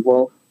love-hate record.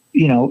 Well,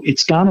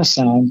 it's gonna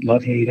sound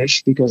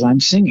love-hate-ish because I'm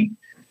singing.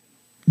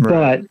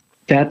 Right. But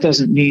that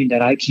doesn't mean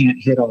that I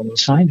can't hit all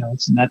those high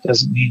notes, and that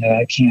doesn't mean that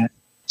I can't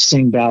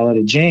sing Ballad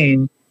of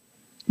Jane,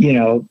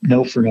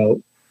 note for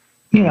note.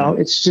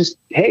 It's just,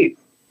 hey,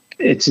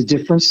 it's a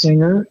different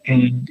singer,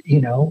 and,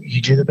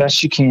 you do the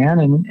best you can,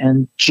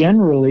 and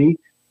generally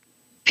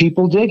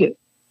people dig it.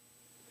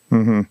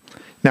 Mm-hmm.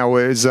 Now,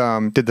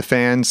 did the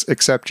fans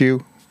accept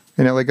you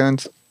in LA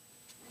Guns?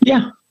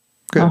 Yeah.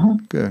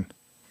 Good,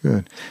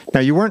 good. Now,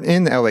 you weren't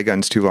in LA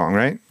Guns too long,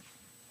 right?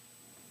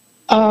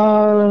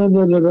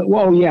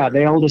 Well, yeah,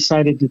 they all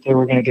decided that they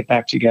were going to get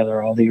back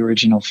together, all the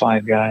original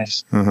 5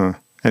 guys. Uh-huh.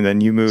 And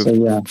then you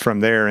moved from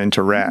there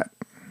into Ratt.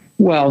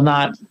 Well,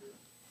 not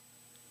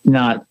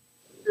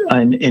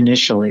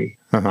initially.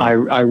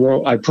 Uh-huh.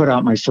 I put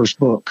out my first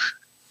book,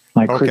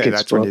 my Crickets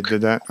that's book, when you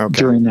did that? Okay.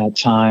 During that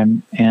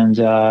time. And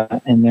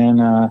then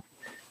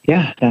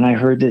I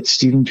heard that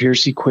Stephen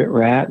Pearcy quit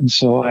Ratt. And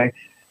so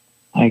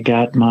I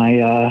got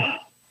my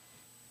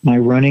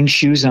running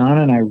shoes on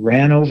and I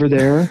ran over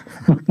there.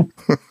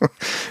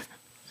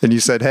 And you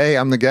said, "Hey,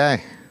 I'm the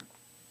guy."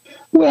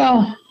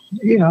 Well,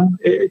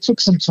 it took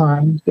some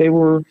time. They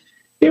were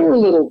a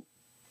little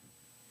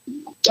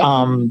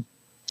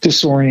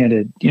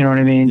disoriented. You know what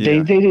I mean?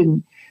 Yeah. They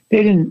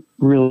didn't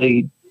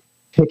really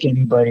pick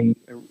anybody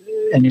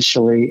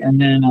initially, and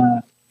then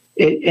I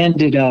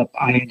ended up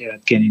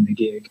getting the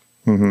gig.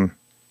 Mm-hmm.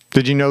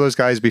 Did you know those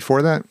guys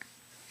before that?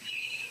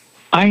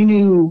 I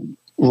knew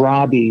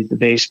Robbie, the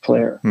bass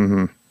player.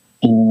 Mm-hmm.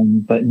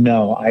 But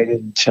no, I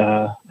didn't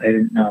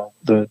know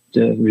the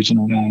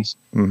original guys.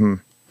 Mm-hmm.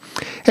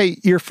 Hey,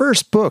 your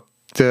first book,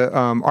 the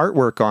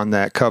artwork on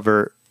that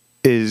cover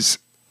is,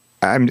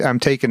 I'm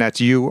taking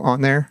that's you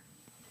on there.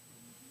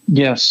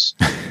 Yes.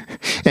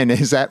 And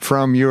is that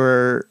from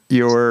your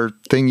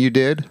thing you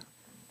did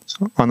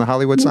on the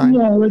Hollywood sign?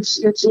 No,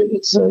 it's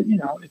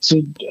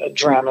a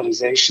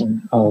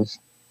dramatization of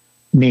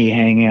me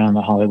hanging on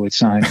the Hollywood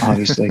sign.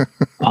 Obviously,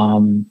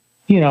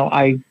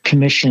 I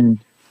commission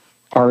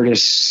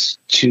artists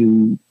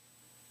to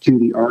do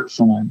the art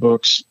for my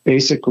books.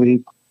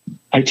 Basically,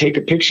 I take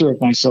a picture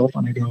of myself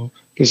and I go,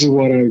 this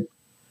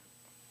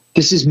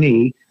is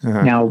me.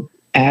 Uh-huh. Now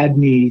add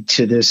me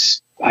to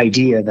this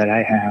idea that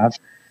I have.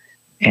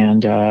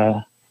 And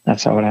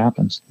that's how it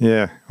happens.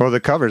 Yeah. Well, the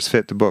covers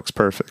fit the books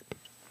perfect.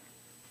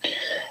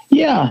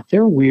 Yeah,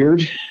 they're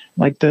weird,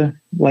 like the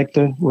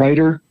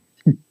writer.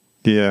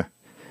 Yeah.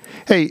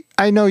 Hey,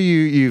 I know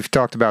you've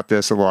talked about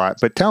this a lot,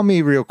 but tell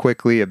me real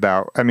quickly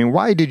about,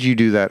 why did you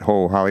do that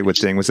whole Hollywood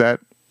thing? Was that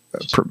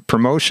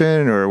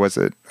promotion, or was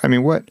it,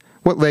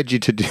 what led you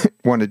to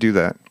want to do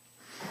that?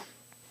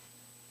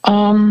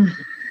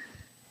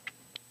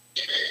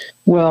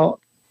 Well,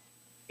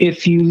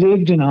 if you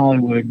lived in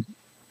Hollywood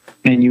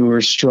and you were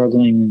a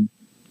struggling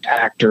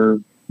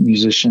actor,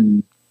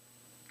 musician,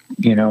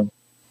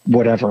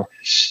 whatever,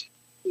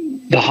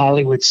 the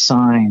Hollywood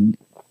sign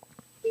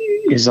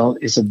is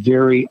a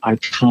very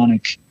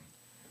iconic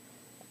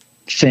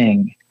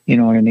thing. You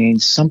know what I mean?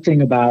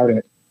 Something about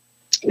it.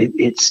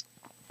 It's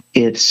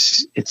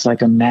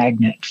like a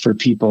magnet for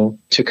people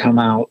to come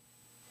out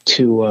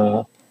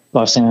to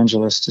Los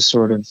Angeles to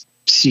sort of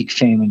seek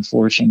fame and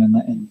fortune,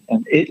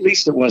 and at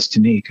least it was to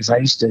me, because I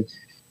used to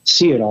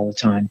see it all the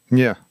time.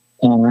 Yeah.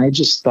 And I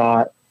just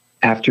thought,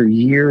 after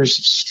years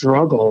of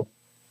struggle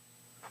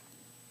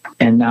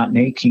and not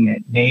making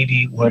it,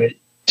 maybe what it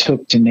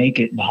took to make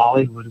it in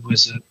Hollywood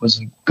was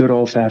a good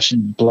old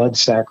fashioned blood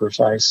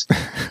sacrifice.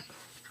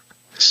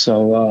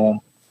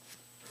 So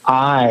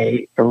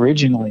I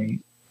originally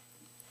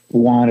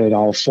wanted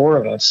all 4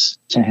 of us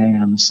to hang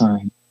on the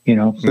sign,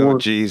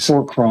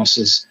 4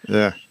 crosses.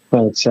 Yeah.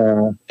 But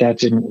that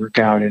didn't work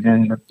out. It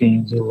ended up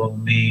being little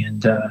old me,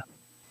 and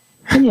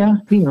yeah,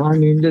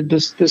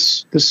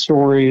 this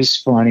story is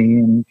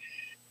funny,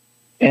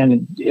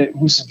 and it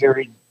was a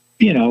very,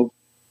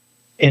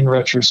 in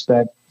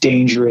retrospect,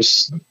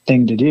 dangerous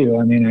thing to do.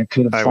 I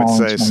could have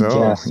fallen to my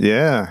death.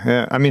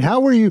 Yeah. How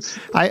were you?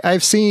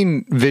 I've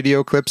seen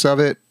video clips of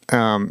it,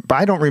 but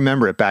I don't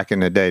remember it back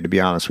in the day, to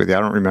be honest with you. I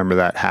don't remember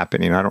that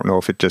happening. I don't know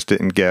if it just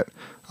didn't get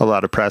a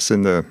lot of press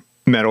in the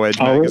Metal Edge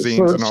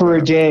magazines. For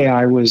a day,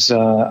 I was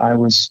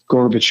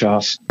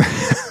Gorbachev.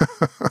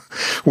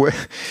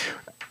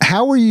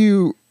 How were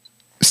you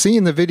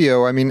seeing the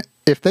video?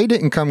 If they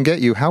didn't come get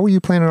you, how were you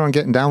planning on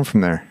getting down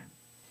from there?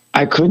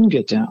 I couldn't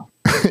get down.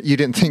 You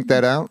didn't think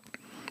that out?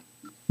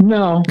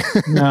 No.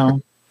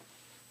 How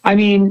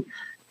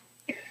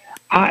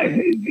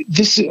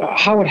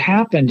it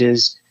happened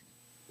is,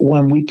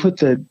 when we put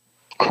the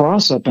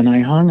cross up and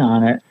I hung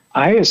on it,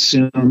 I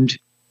assumed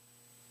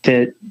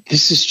that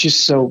this is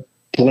just so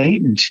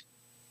blatant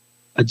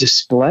a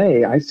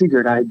display. I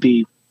figured I'd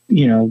be,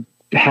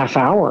 half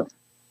hour.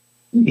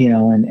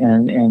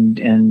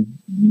 and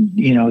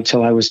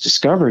till I was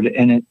discovered,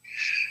 and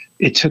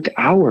it took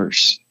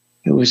hours.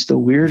 It was the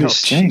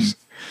weirdest thing.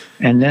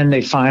 And then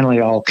they finally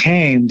all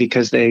came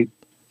because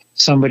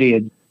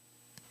somebody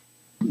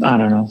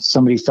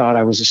thought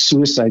I was a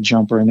suicide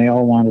jumper, and they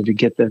all wanted to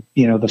get the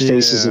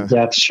faces of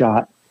death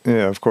shot.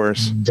 Yeah, of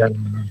course.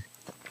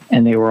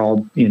 And they were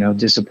all,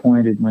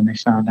 disappointed when they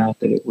found out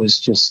that it was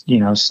just,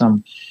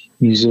 some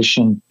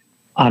musician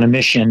on a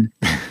mission.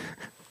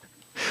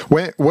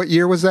 What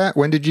year was that?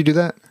 When did you do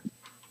that?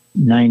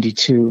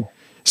 92.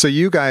 So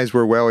you guys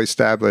were well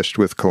established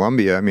with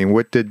Columbia. I mean,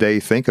 what did they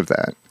think of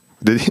that?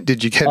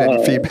 Did you get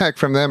any feedback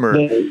from them, or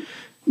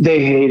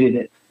they hated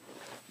it?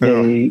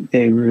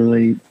 They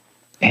really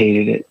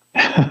hated it.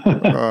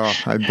 Oh,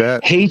 I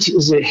bet. Hate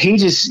is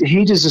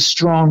a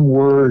strong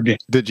word.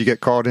 Did you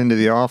get called into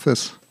the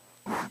office?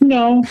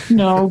 No,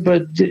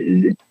 but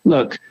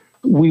look,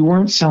 we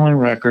weren't selling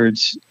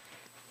records.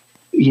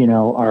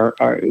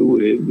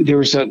 There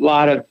was a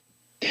lot of,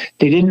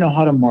 they didn't know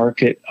how to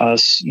market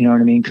us, you know what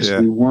I mean? Because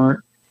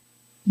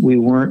we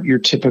weren't your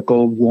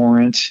typical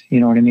Warrant, you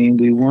know what I mean?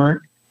 We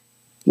weren't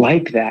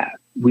like that.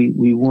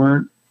 We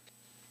weren't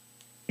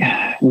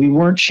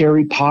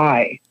cherry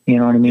pie, you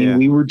know what I mean? Yeah.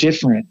 We were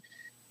different,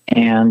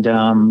 and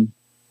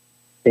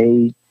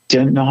they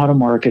didn't know how to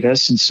market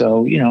us. And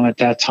so, at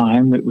that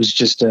time it was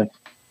just a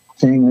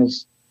thing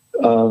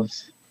of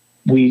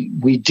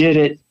we did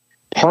it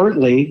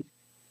partly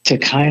to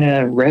kind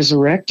of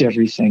resurrect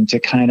everything, to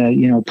kind of,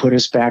 put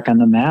us back on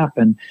the map,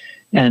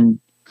 and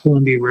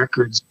Columbia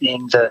Records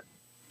being the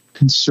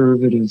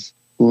conservative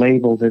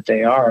label that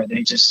they are,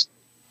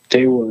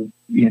 they were,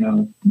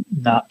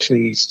 not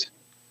pleased.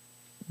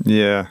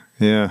 Yeah.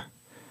 Yeah.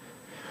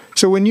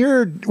 So when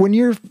you're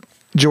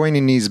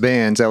joining these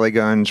bands, LA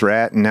Guns,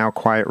 Ratt, and now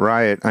Quiet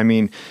Riot, I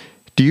mean,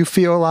 do you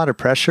feel a lot of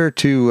pressure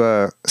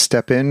to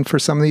step in for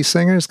some of these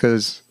singers?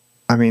 Because,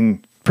 I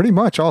mean, pretty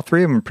much all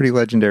three of them are pretty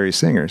legendary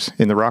singers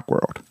in the rock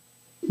world.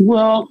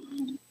 Well,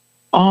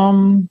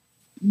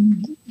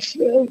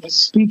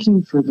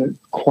 speaking for the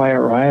Quiet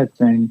Riot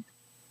thing,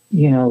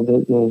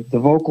 the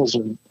vocals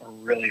are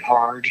really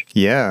hard.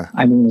 Yeah.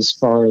 I mean, as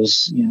far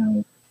as,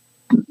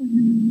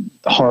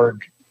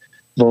 hard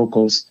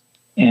vocals.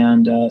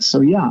 And I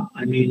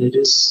mean, it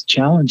is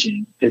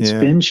challenging. It's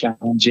been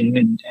challenging,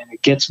 and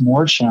it gets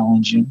more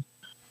challenging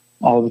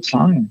all the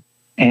time.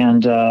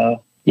 And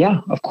of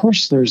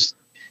course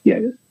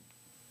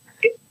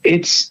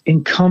it's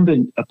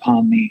incumbent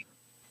upon me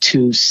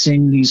to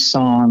sing these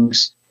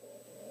songs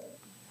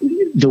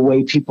the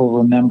way people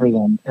remember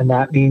them. And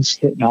that means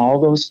hitting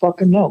all those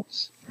fucking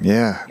notes.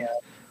 Yeah.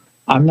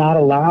 I'm not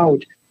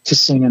allowed to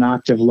sing an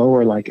octave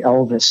lower like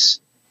Elvis.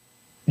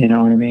 You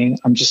know what I mean?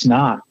 I'm just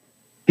not.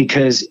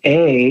 Because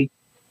I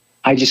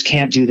just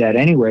can't do that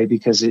anyway,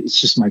 because it's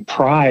just my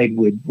pride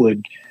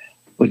would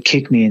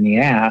kick me in the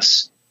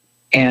ass.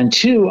 And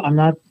two, I'm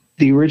not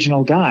the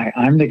original guy.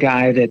 I'm the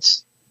guy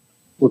that's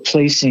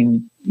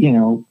replacing,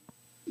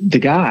 the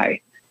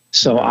guy.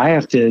 So I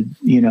have to,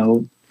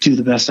 do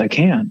the best I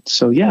can.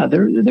 So yeah,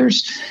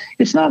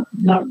 it's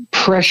not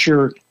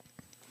pressure,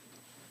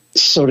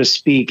 so to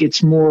speak.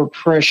 It's more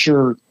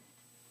pressure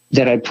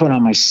that I put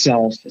on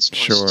myself as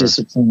far as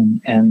discipline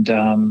and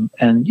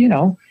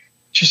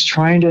just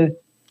trying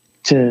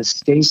to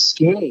stay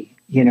skate,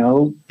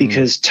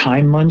 because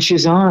time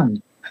munches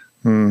on.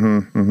 Mm-hmm,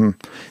 mm-hmm.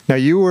 Now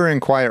you were in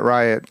Quiet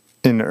Riot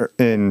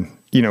in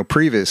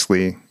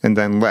previously, and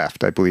then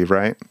left, I believe,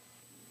 right?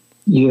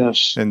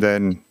 Yes. And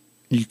then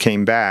you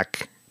came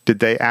back. Did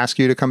they ask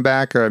you to come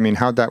back? Or, I mean,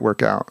 how'd that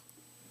work out?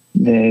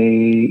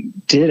 They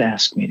did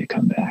ask me to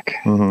come back.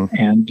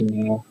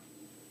 Mm-hmm.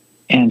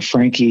 And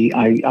Frankie,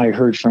 I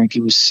heard Frankie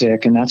was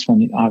sick, and that's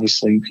when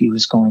obviously he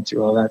was going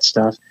through all that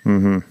stuff.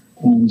 Mm-hmm.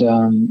 And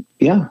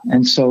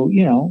and so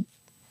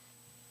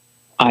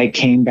I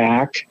came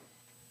back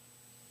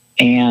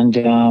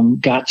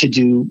and got to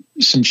do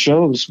some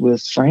shows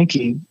with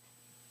Frankie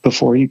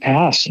before he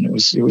passed, and it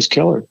was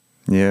killer.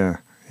 Yeah,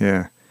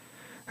 that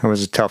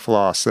was a tough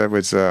loss. That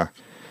was because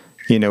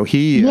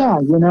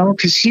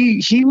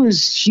he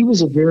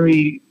was a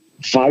very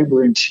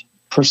vibrant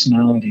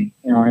personality.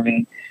 You know what I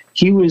mean?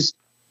 He was.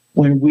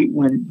 When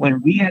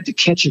we had to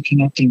catch a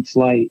connecting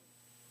flight,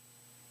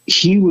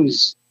 it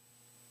was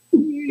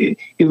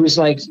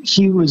like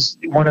he was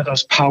one of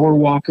those power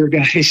walker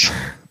guys.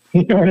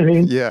 You know what I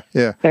mean? Yeah.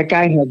 That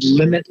guy had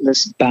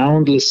limitless,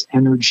 boundless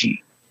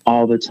energy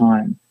all the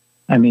time.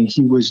 I mean,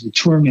 he was the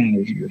tour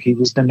manager. He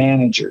was the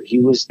manager. He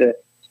was the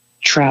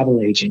travel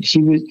agent.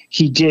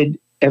 He did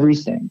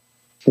everything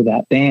for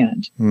that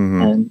band.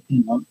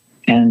 Mm-hmm.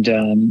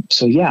 And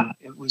so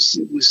it was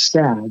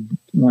sad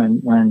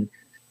when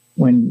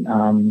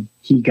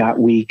he got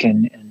weak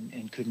and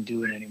couldn't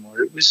do it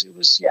anymore. It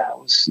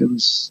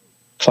was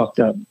fucked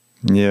up.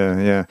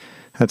 Yeah.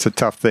 That's a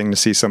tough thing to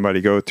see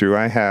somebody go through.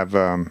 I have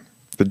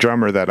the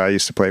drummer that I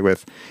used to play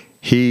with.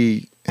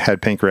 He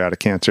had pancreatic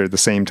cancer at the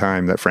same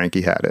time that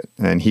Frankie had it,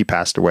 and he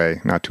passed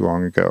away not too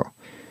long ago.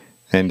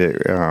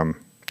 And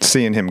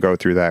seeing him go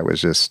through that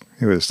was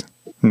it was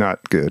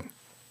not good.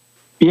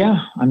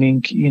 Yeah, I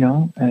mean,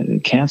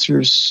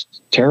 cancer's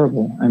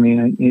terrible. I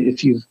mean,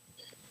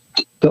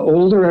 the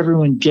older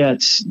everyone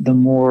gets, the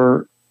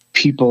more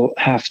people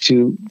have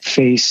to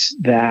face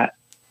that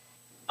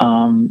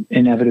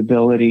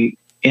inevitability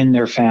in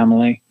their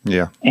family.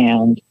 Yeah.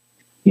 And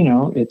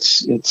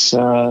it's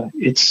a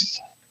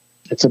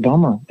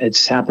bummer.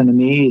 It's happened to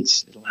me.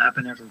 It'll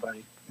happen to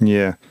everybody.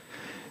 Yeah.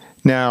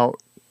 Now,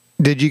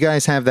 did you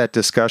guys have that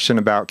discussion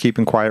about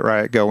keeping Quiet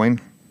Riot going?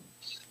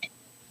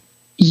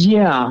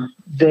 Yeah,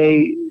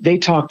 they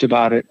talked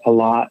about it a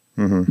lot.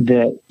 Mm-hmm.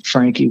 That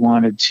Frankie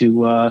wanted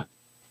to,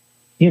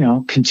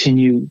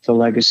 continue the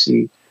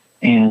legacy,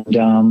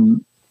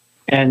 and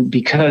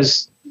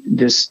because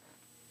this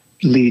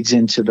leads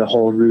into the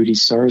whole Rudy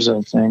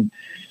Sarzo thing,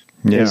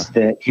 is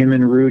that him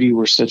and Rudy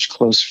were such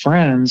close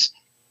friends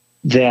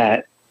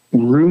that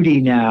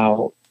Rudy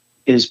now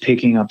is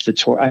picking up the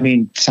torch. I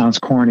mean, sounds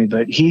corny,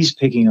 but he's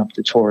picking up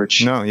the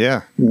torch. No,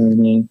 yeah. You know what I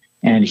mean?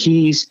 And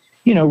he's,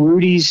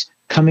 Rudy's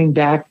coming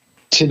back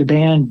to the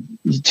band,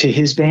 to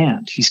his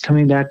band. He's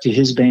coming back to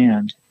his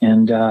band,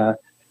 and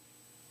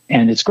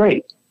it's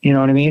great. You know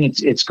what I mean?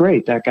 It's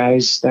great. That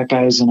guy's an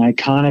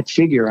iconic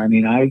figure. I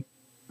mean, I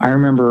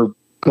remember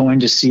going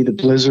to see the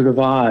Blizzard of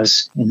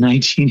Oz in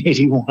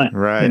 1981.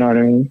 Right. You know what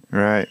I mean?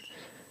 Right.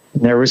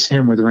 And there was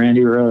him with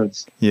Randy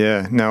Rhoads.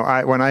 Yeah. No,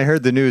 when I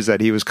heard the news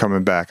that he was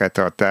coming back, I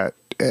thought that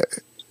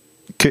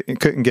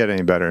couldn't get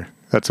any better.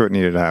 That's what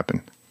needed to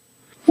happen.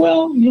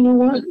 Well, you know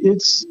what?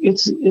 It's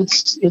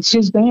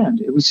his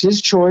band. It was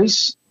his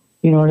choice.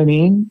 You know what I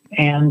mean?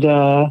 And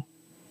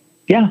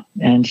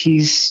and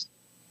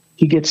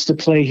he gets to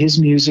play his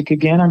music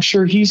again. I'm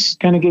sure he's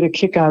going to get a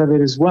kick out of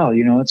it as well.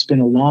 It's been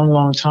a long,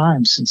 long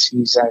time since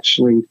he's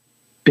actually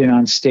been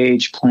on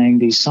stage playing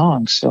these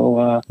songs. So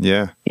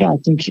I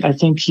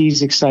think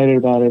he's excited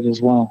about it as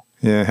well.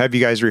 Yeah. Have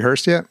you guys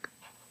rehearsed yet?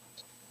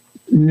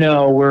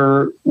 No,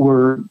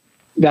 we're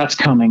that's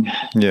coming.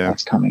 Yeah,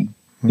 that's coming.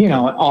 Okay.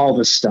 All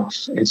the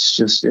stuff.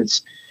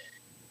 It's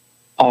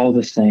all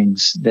the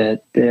things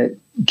that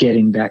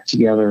getting back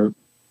together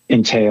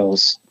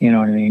entails. You know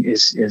what I mean?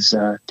 Is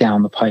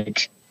down the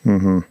pike.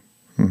 Mm-hmm.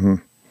 Mm-hmm.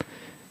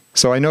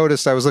 So I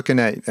noticed, I was looking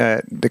at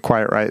the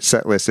Quiet Riot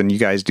set list, and you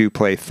guys do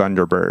play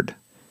Thunderbird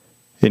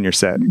in your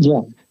set.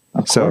 Yeah,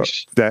 of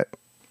course. That,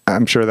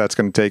 I'm sure that's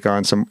going to take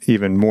on some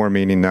even more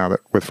meaning now that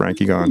with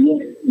Frankie gone.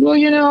 Yeah,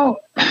 well,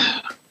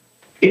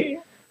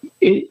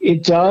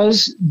 it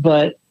does,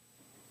 but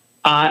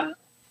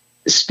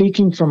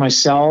speaking for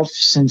myself,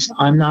 since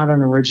I'm not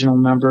an original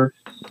member,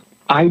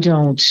 I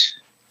don't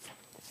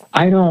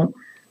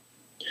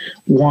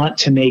want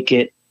to make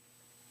it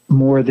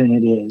more than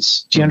it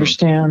is. Do you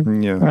understand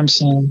what I'm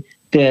saying?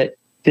 That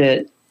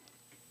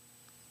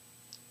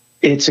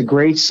it's a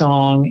great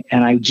song,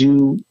 and I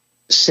do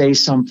say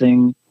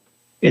something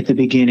at the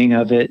beginning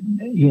of it,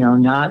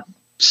 not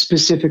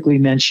specifically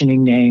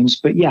mentioning names,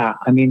 but yeah,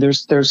 I mean,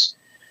 there's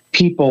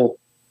people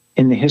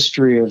in the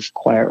history of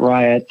Quiet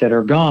Riot that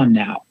are gone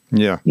now.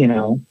 Yeah.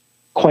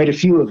 Quite a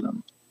few of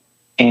them.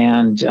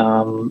 And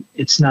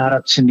it's not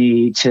up to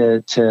me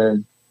to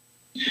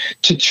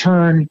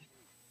turn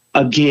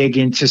a gig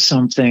into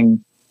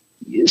something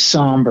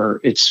somber.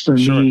 It's for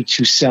me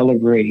to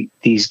celebrate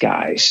these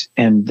guys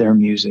and their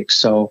music.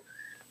 So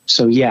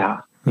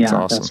yeah,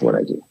 awesome. That's what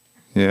I do.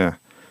 Yeah.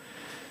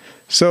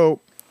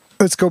 So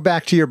let's go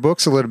back to your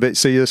books a little bit.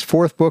 So this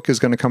fourth book is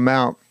going to come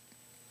out,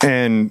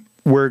 and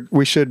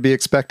we should be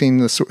expecting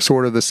the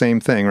sort of the same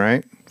thing,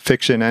 right?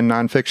 Fiction and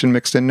nonfiction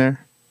mixed in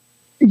there.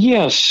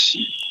 Yes.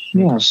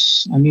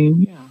 I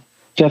mean, yeah,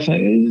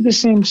 definitely the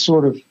same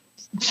sort of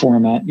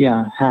format.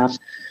 Yeah. Half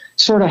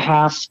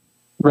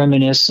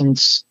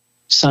reminiscence,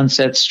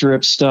 Sunset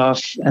Strip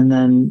stuff. And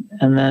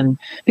then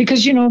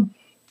because,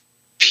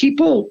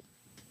 people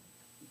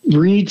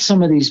read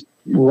some of these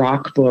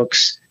rock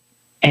books,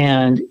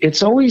 and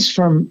it's always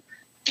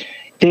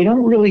they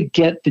don't really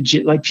get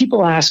like,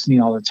 people ask me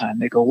all the time,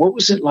 they go, what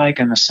was it like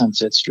on the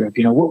Sunset Strip?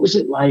 What was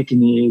it like in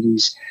the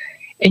 80s?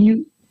 And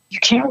you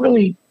can't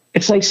really,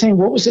 it's like saying,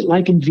 what was it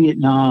like in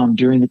Vietnam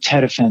during the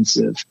Tet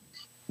Offensive?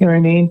 You know what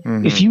I mean?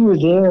 Mm-hmm. If you were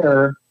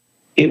there,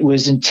 it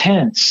was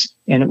intense,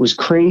 and it was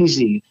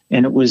crazy,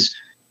 and it was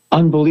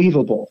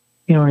unbelievable.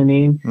 You know what I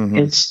mean? Mm-hmm.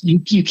 It's,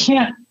 you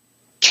can't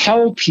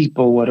tell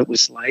people what it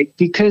was like,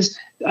 because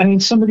I mean,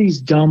 some of these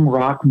dumb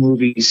rock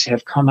movies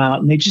have come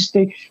out, and they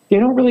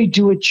don't really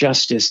do it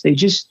justice.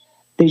 It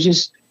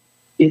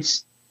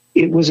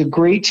was a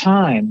great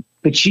time,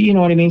 but you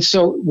know what I mean?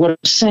 So what I'm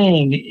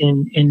saying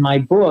in my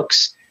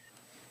books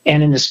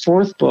and in this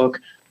fourth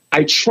book,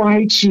 I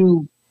try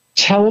to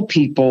tell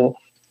people,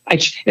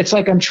 it's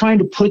like I'm trying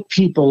to put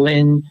people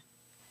into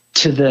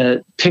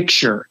the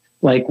picture,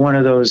 like one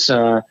of those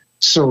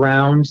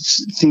surround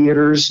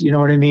theaters, you know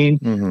what I mean?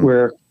 Mm-hmm.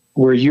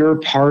 Where you're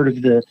part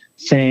of the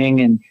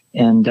thing,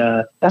 and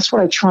that's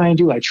what I try and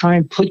do. I try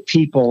and put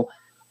people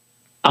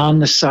on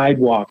the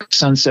sidewalk,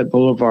 Sunset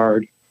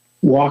Boulevard,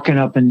 walking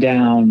up and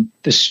down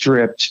the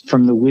Strip,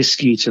 from the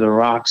Whiskey to the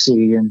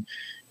Roxy, and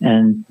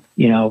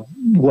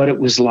what it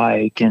was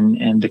like,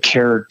 and the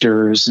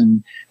characters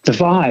and the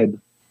vibe.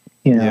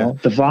 the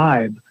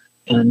vibe.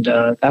 And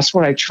that's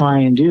what I try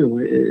and do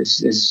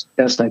is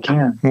best I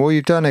can. Well,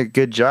 you've done a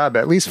good job,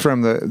 at least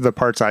from the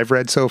parts I've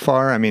read so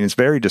far. I mean, it's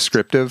very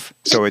descriptive,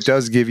 so it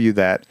does give you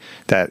that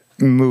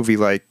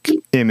movie-like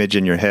image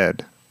in your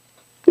head.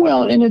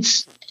 Well, and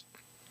it's,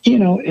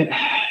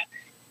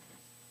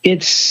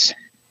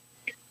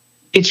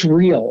 it's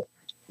real.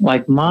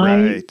 Like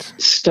my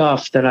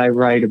stuff that I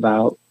write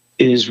about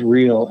is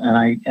real,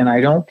 and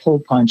I don't pull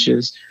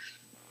punches.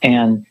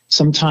 And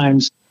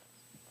sometimes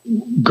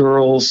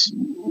girls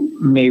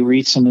may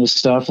read some of this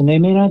stuff and they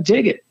may not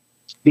dig it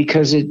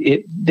because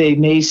it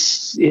may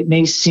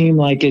seem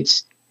like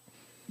it's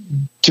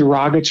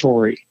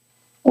derogatory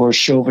or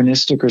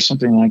chauvinistic or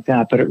something like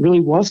that, but it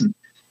really wasn't.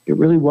 It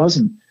really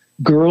wasn't.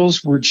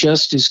 Girls were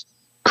just as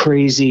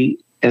crazy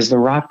as the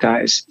rock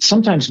guys,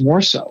 sometimes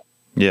more so.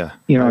 Yeah.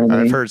 You know what I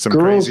mean? I've heard some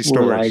girls crazy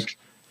stories. Were like,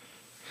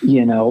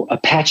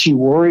 Apache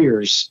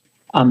warriors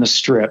on the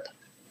strip.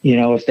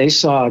 If they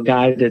saw a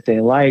guy that they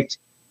liked,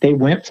 they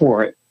went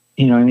for it.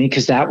 You know what I mean?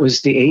 Because that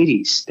was the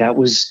 80s. That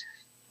was,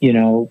 I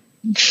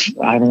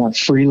don't want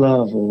free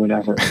love or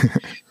whatever.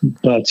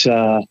 but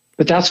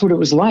that's what it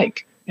was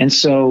like. And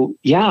so,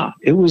 yeah,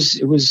 it was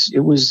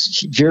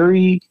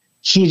very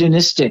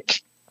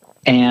hedonistic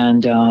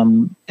and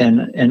awesome,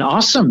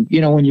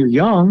 when you're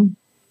young,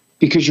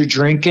 because you're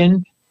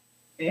drinking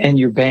and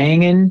you're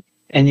banging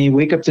and you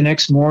wake up the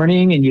next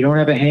morning and you don't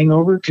have a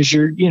hangover because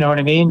you're,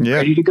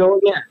 ready to go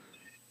again.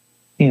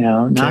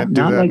 Not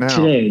like now.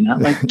 Today, not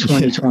like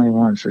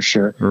 2021 for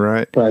sure.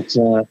 Right. But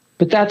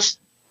that's,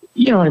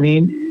 what I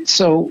mean?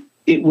 So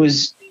it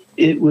was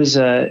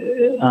a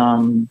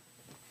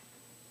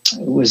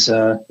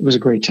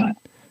great time.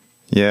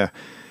 Yeah.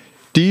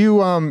 Do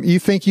you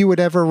think you would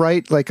ever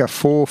write like a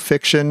full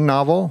fiction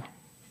novel?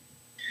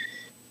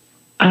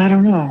 I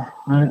don't know.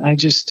 I don't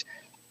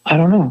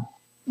know.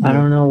 Yeah. I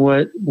don't know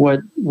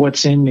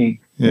what's in me.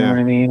 You know what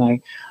I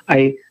mean?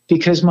 I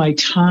because my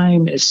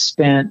time is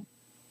spent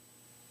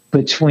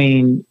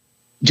between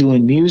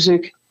doing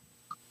music,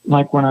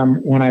 like when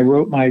I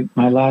wrote my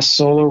last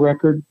solo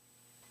record,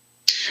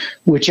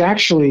 which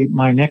actually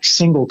my next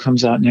single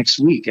comes out next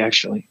week,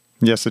 actually.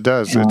 Yes, it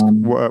does.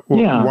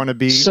 Want to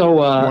be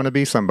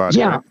somebody.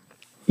 Yeah. Right?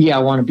 Yeah.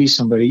 I want to be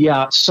somebody.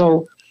 Yeah.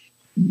 So,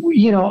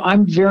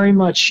 I'm very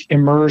much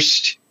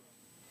immersed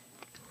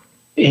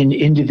in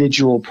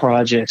individual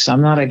projects.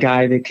 I'm not a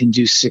guy that can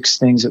do 6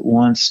 things at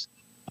once.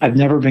 I've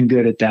never been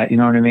good at that. You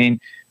know what I mean?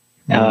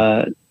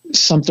 Mm.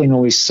 Something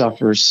always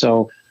suffers.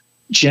 So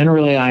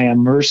generally I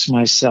immerse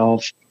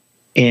myself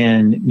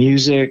in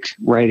music,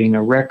 writing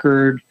a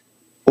record,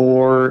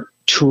 or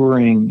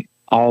touring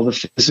all the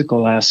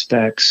physical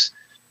aspects,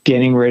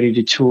 getting ready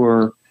to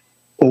tour,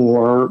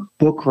 or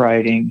book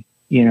writing,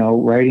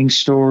 writing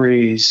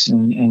stories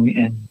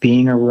and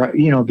being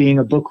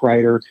a book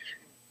writer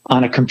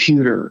on a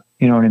computer,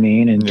 you know what I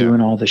mean? And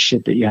doing all the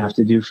shit that you have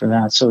to do for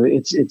that. So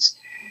it's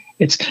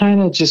kind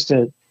of just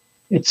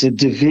it's a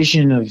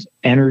division of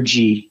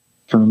energy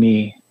for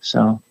me.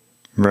 So.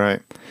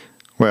 Right.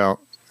 Well,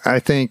 I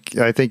think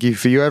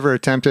if you ever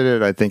attempted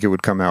it, I think it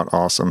would come out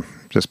awesome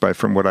just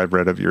from what I've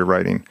read of your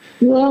writing.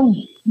 Well,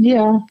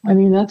 yeah. I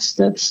mean,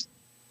 it's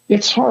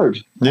hard.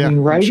 Yeah, I mean,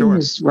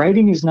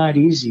 writing is not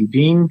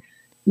easy.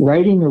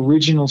 Writing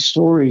original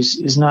stories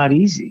is not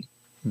easy.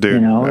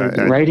 Dude,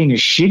 writing a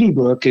shitty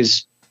book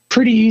is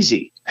pretty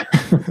easy.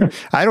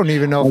 I don't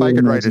even know if I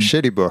could write a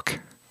shitty book.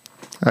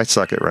 I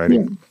suck at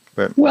writing. Yeah.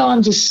 But well,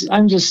 I'm just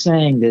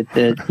saying that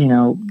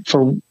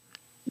for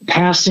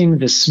passing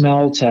the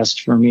smell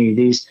test for me,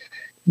 this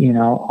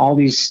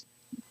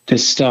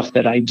stuff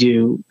that I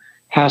do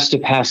has to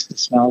pass the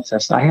smell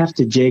test. I have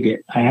to dig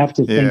it. I have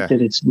to think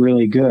that it's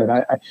really good.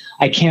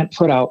 I can't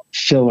put out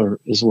filler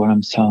is what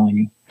I'm telling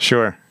you.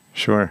 Sure.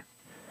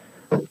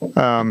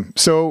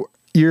 So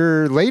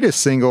your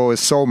latest single is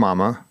Soul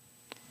Mama,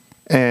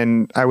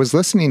 and I was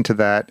listening to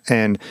that,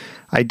 and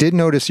I did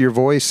notice your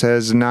voice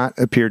has not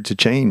appeared to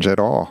change at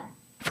all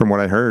from what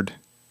I heard.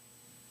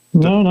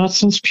 No, not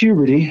since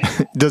puberty.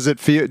 Does it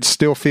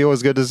still feel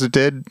as good as it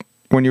did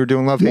when you were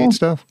doing love-hate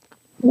stuff?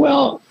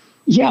 Well,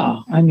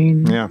 yeah. I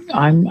mean,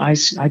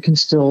 I can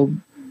still,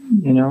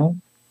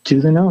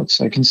 do the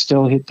notes. I can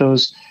still hit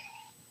that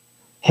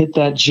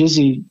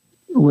Jizzy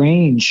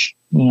range,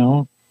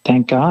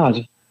 thank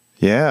God.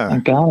 Yeah.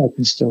 Thank God I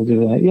can still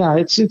do that. Yeah,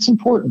 it's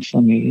important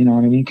for me, you know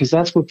what I mean? Because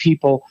that's what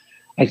people,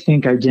 I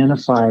think,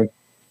 identify,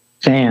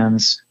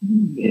 fans,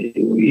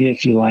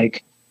 if you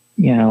like,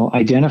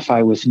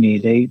 identify with me.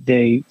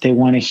 They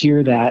want to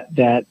hear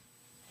that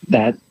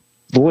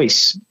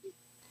voice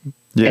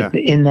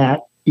in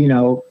that,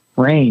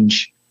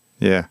 range.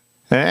 Yeah.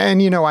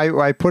 And,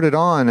 I put it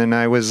on and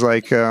I was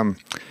like, I'm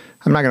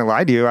not going to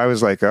lie to you. I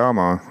was like,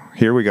 oh,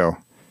 here we go.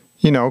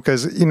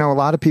 Because, a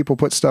lot of people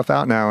put stuff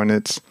out now and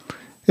it's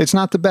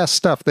not the best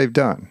stuff they've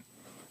done.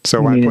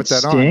 So I put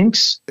that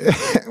stinks?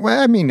 On. Well,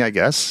 I mean, I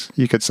guess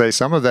you could say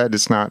some of that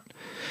is not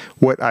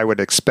what I would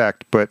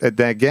expect. But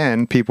then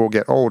again, people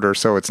get older,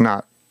 so it's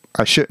not,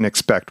 I shouldn't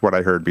expect what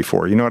I heard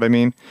before. You know what I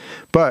mean?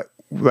 But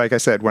like I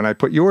said, when I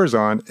put yours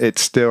on, it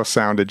still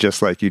sounded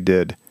just like you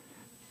did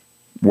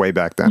way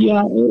back then.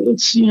 Yeah,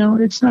 it's,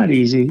 it's not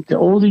easy. The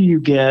older you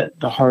get,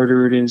 the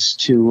harder it is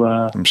to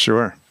I'm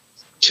sure.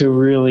 to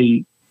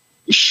really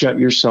shut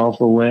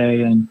yourself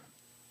away. And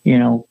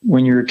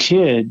when you're a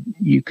kid,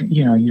 you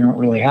don't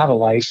really have a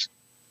life,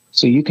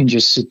 so you can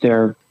just sit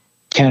there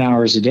 10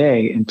 hours a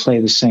day and play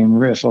the same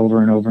riff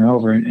over and over and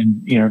over,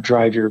 and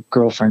drive your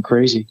girlfriend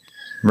crazy.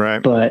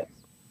 Right. But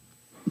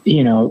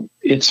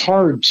it's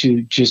hard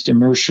to just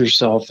immerse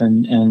yourself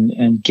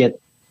and get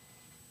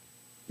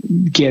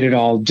it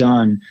all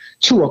done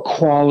to a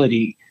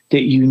quality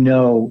that you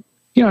know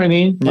what I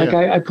mean? Yeah. Like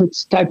I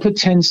put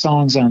 10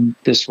 songs on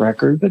this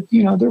record, but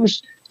there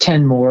was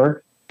 10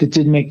 more that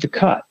didn't make the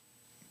cut.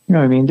 You know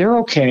what I mean? They're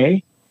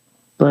okay,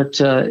 but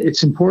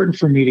it's important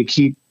for me to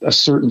keep a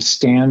certain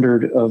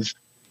standard of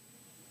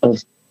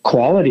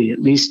quality, at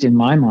least in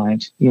my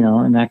mind,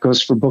 and that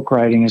goes for book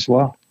writing as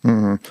well.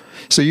 Mm-hmm.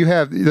 So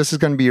this is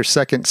going to be your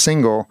second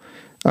single.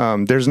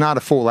 There's not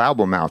a full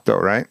album out though,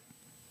 right?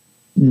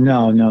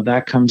 No,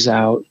 that comes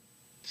out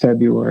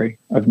February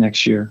of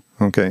next year.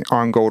 Okay.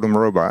 On Golden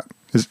Robot.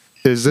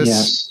 Is this,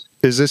 yes.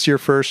 Is this your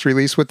first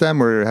release with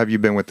them, or have you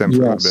been with them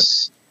for a little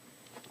bit?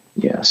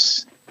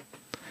 Yes.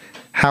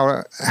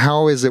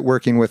 How is it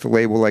working with a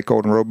label like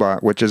Golden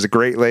Robot, which is a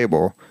great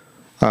label,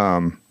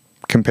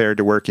 compared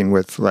to working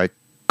with like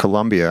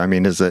Columbia? I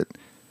mean, it's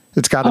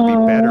got to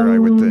be better, I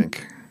would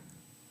think.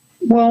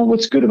 Well,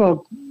 what's good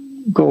about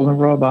Golden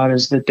Robot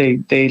is that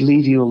they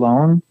leave you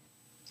alone.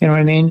 You know what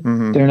I mean?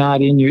 Mm-hmm. They're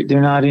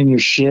not in your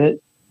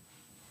shit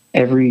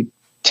every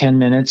 10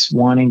 minutes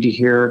wanting to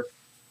hear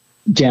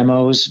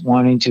demos,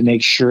 wanting to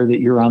make sure that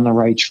you're on the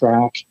right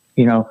track.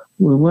 We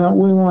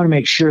want to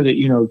make sure that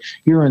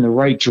you're in the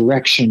right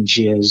direction,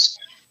 Jiz.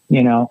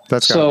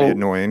 That's gotta be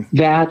annoying.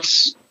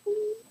 That's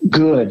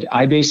good.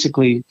 I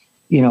basically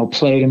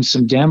played him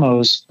some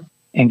demos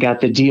and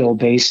got the deal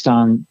based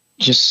on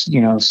just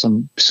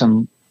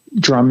some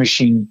drum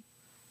machine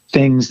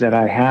things that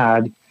I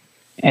had,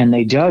 and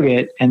they dug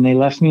it and they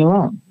left me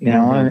alone.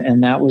 Mm-hmm.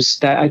 And that was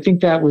that. I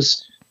think that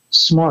was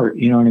smart.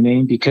 You know what I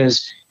mean?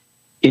 Because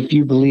if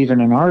you believe in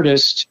an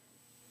artist,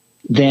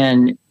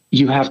 then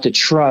you have to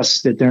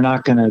trust that they're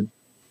not going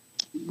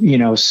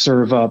to,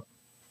 serve up,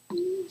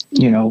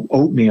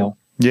 oatmeal.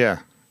 Yeah.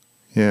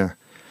 Yeah.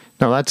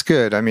 No, that's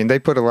good. I mean, they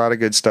put a lot of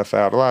good stuff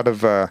out. A lot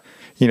of,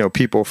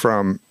 people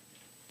from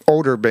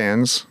older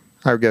bands,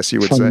 I guess you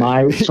would say.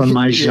 From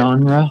my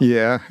genre.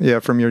 Yeah. Yeah.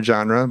 From your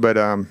genre. But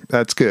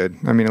that's good.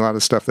 I mean, a lot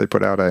of stuff they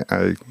put out,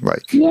 I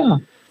like. Yeah.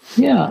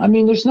 Yeah. I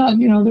mean, there's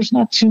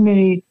not too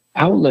many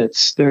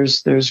outlets.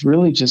 There's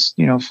really just,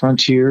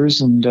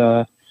 Frontiers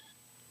and,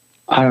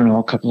 I don't know,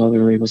 a couple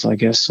other labels, I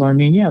guess. So, I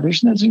mean, yeah,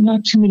 there's not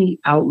too many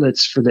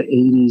outlets for the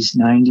 80s,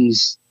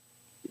 90s,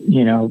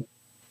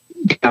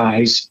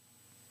 guys.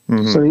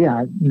 Mm-hmm. So,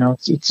 yeah,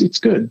 it's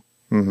good.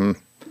 Mm-hmm.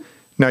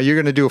 Now, you're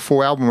going to do a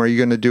full album. Are you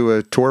going to do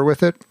a tour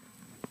with it?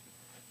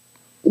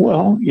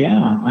 Well,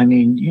 yeah. I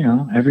mean,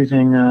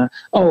 everything.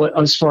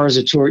 As far as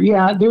a tour,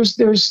 yeah,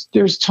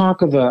 there's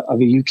talk of a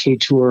UK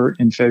tour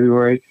in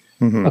February,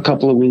 mm-hmm. a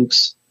couple of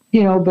weeks,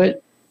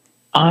 but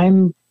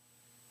I'm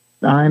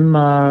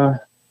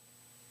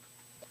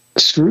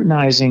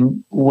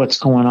scrutinizing what's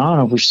going on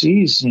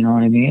overseas, you know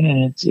what I mean?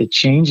 And it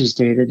changes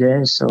day to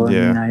day. So,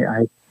 yeah. I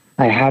mean,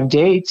 I have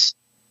dates,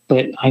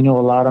 but I know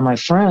a lot of my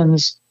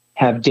friends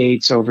have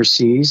dates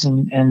overseas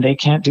and they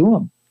can't do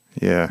them.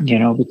 Yeah.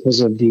 Because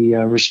of the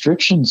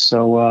restrictions.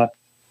 So,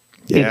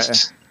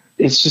 it's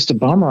just a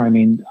bummer. I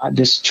mean,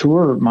 this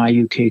tour, my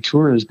UK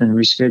tour, has been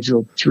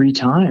rescheduled 3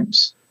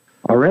 times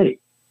already.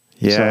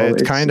 Yeah. So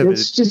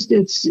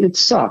it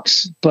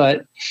sucks,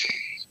 but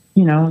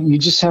you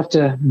just have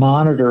to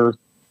monitor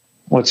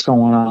what's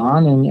going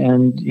on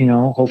and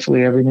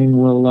hopefully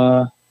everything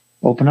will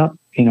open up,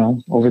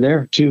 over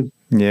there too.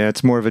 Yeah,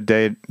 it's more of a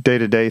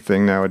day-to-day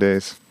thing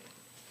nowadays.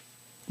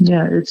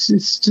 Yeah, it's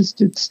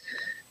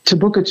to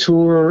book a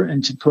tour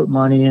and to put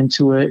money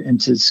into it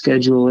and to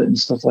schedule it and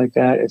stuff like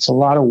that. It's a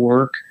lot of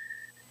work.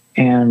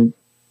 And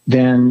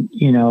then,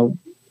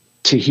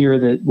 to hear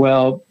that,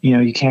 well,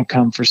 you can't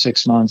come for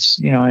 6 months,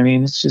 I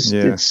mean, it's just,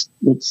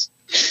 it's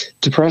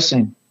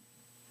depressing.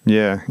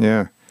 Yeah.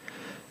 Yeah.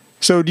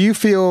 So do you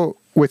feel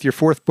with your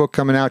 4th book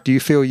coming out, do you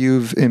feel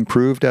you've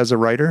improved as a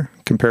writer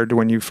compared to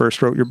when you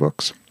first wrote your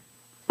books?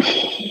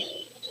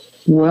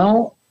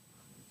 Well,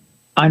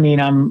 I mean,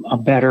 I'm a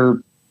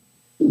better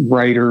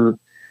writer.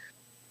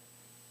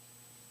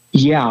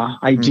 Yeah,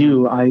 I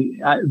do.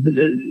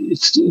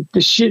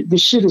 The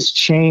shit has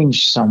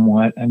changed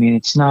somewhat. I mean,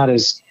 it's not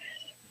as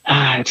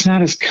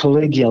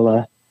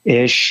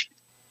Caligula-ish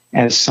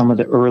as some of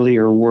the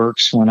earlier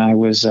works when I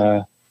was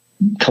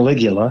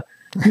Caligula.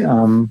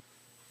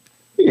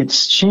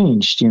 It's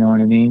changed, you know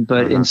what I mean?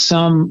 But in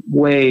some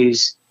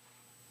ways,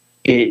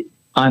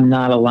 I'm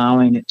not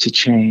allowing it to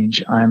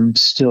change. I'm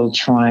still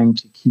trying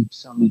to keep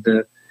some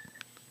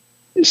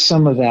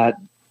of that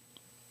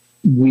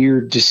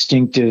weird,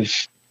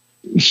 distinctive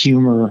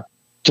humor,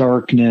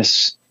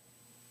 darkness,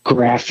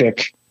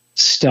 graphic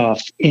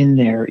stuff in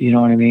there. You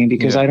know what I mean?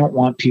 Because I don't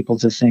want people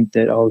to think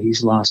that, oh,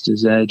 he's lost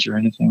his edge or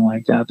anything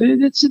like that. But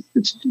it's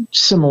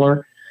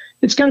similar.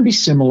 It's going to be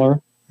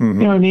similar.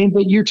 Mm-hmm. You know what I mean?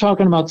 But you're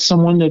talking about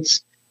someone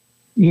that's,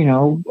 you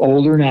know,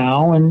 older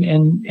now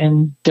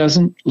and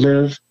doesn't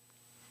live,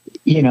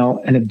 you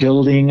know, in a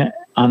building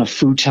on a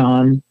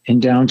futon in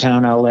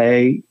downtown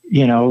LA,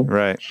 you know,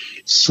 right,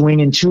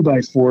 swinging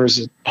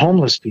 2x4s at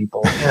homeless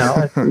people. You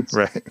know,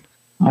 right.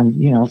 I'm,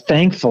 you know,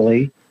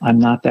 thankfully I'm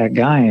not that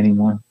guy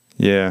anymore.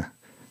 Yeah.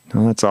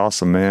 No, that's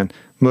awesome, man.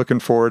 I'm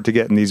looking forward to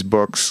getting these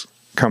books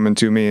coming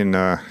to me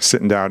and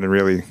sitting down and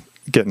really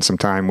getting some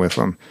time with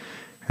them.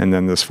 And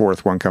then this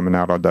fourth one coming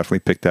out, I'll definitely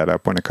pick that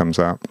up when it comes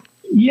out.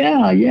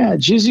 Yeah.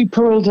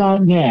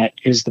 JizzyPearl.net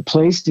is the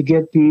place to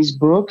get these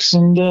books.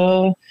 And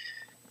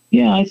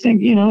yeah, I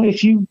think, you know,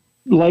 if you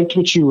liked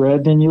what you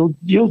read, then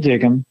you'll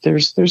dig them.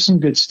 There's some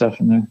good stuff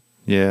in there.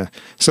 Yeah.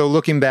 So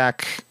looking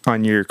back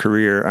on your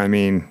career, I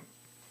mean,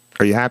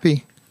 are you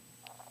happy?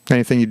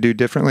 Anything you do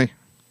differently?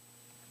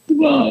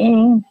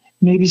 Well,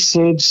 maybe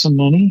save some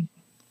money.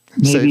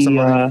 Maybe, save some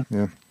money.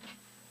 Yeah.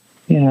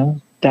 You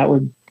know, that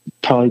would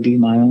probably be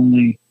my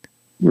only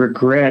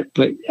regret.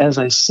 But as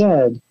I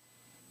said,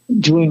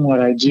 doing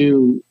what I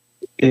do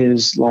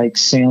is like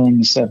sailing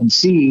the seven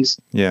seas.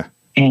 Yeah.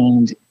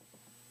 And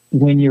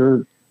when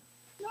you're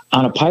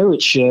on a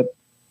pirate ship,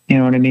 you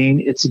know what I mean?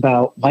 It's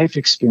about life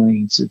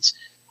experience.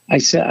 I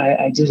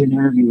did an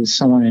interview with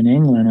someone in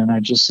England and I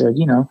just said,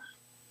 you know,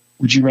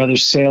 would you rather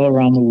sail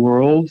around the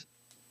world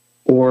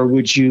or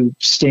would you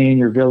stay in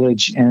your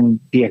village and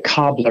be a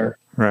cobbler?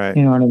 Right.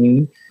 You know what I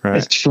mean?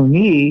 Right. For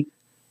me,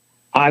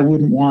 I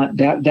wouldn't want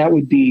that. That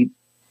would be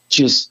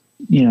just,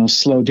 you know,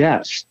 slow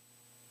death,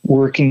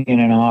 working in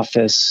an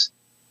office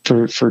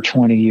for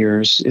 20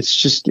 years. It's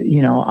just,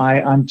 you know,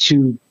 I'm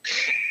too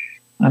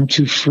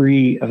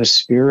free of a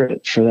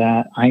spirit for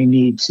that. I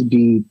need to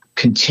be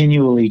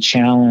continually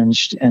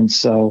challenged. And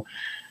so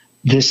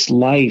this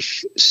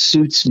life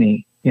suits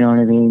me. You know what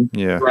I mean?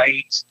 Yeah.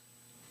 Write,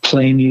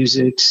 play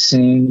music,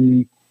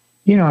 sing,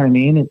 you know what I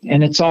mean?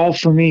 And it's all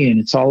for me. And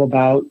it's all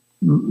about,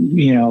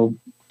 you know,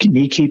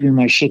 me keeping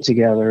my shit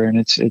together. And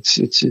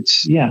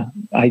it's yeah.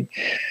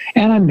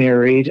 I'm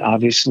married,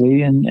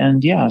 obviously.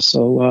 And yeah,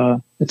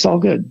 so it's all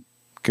good.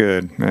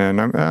 Good, man.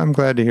 I'm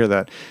glad to hear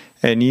that.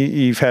 And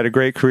you've had a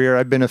great career.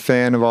 I've been a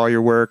fan of all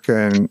your work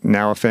and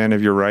now a fan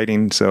of your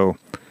writing. So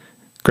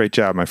great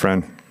job, my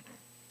friend.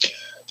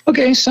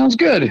 Okay, sounds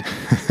good.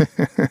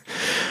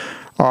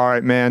 All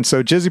right, man.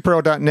 So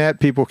JizzyPearl.net,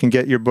 people can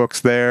get your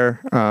books there.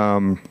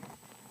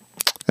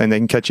 And they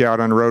can catch you out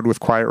on the road with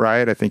Quiet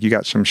Riot. I think you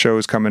got some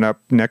shows coming up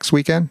next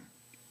weekend.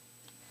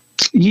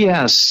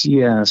 Yes.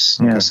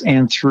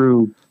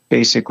 And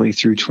basically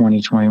through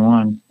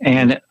 2021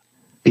 and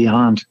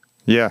beyond.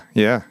 Yeah.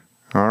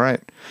 All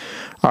right,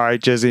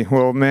 Jizzy.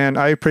 Well, man,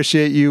 I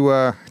appreciate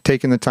you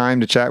taking the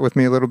time to chat with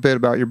me a little bit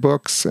about your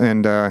books.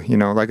 And, you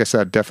know, like I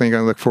said, definitely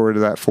going to look forward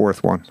to that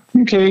fourth one.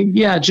 Okay.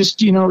 Yeah.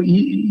 Just, you know,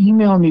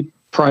 email me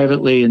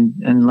privately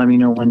and let me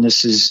know when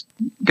this is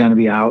going to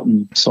be out.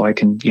 And so I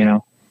can, you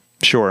know.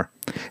 Sure.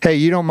 Hey,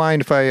 you don't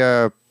mind if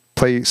I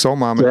play Soul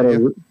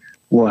Mama?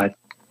 What?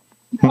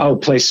 Oh,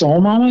 play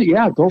Soul Mama?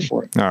 Yeah, go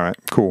for it. All right,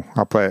 cool.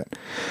 I'll play it.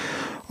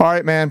 All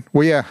right, man.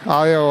 Well, yeah,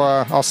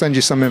 I'll send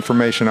you some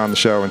information on the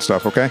show and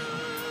stuff, okay?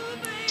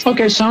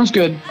 Okay, sounds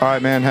good. All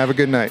right, man. Have a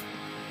good night.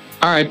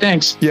 All right,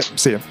 thanks. Yep,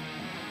 see ya.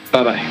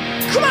 Bye-bye.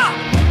 Come on!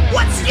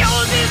 What's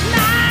yours is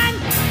mine,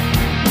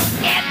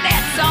 and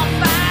that's all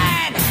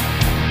fine.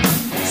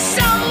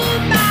 Soul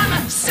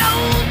mama,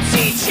 soul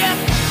teacher.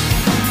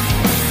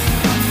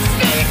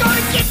 Still you're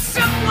gonna get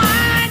some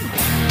wine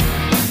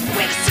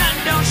where the sun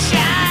don't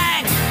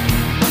shine.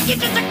 You're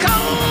just a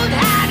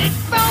cold-hearted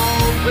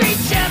phone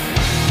preacher.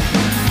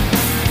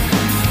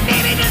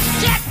 Baby, just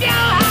clap your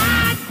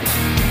heart.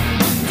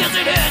 Does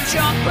it hurt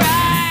your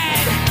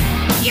pride?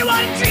 You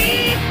want a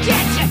dream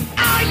catcher?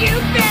 Oh, you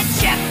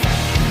betcha.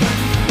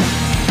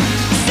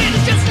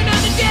 Citizen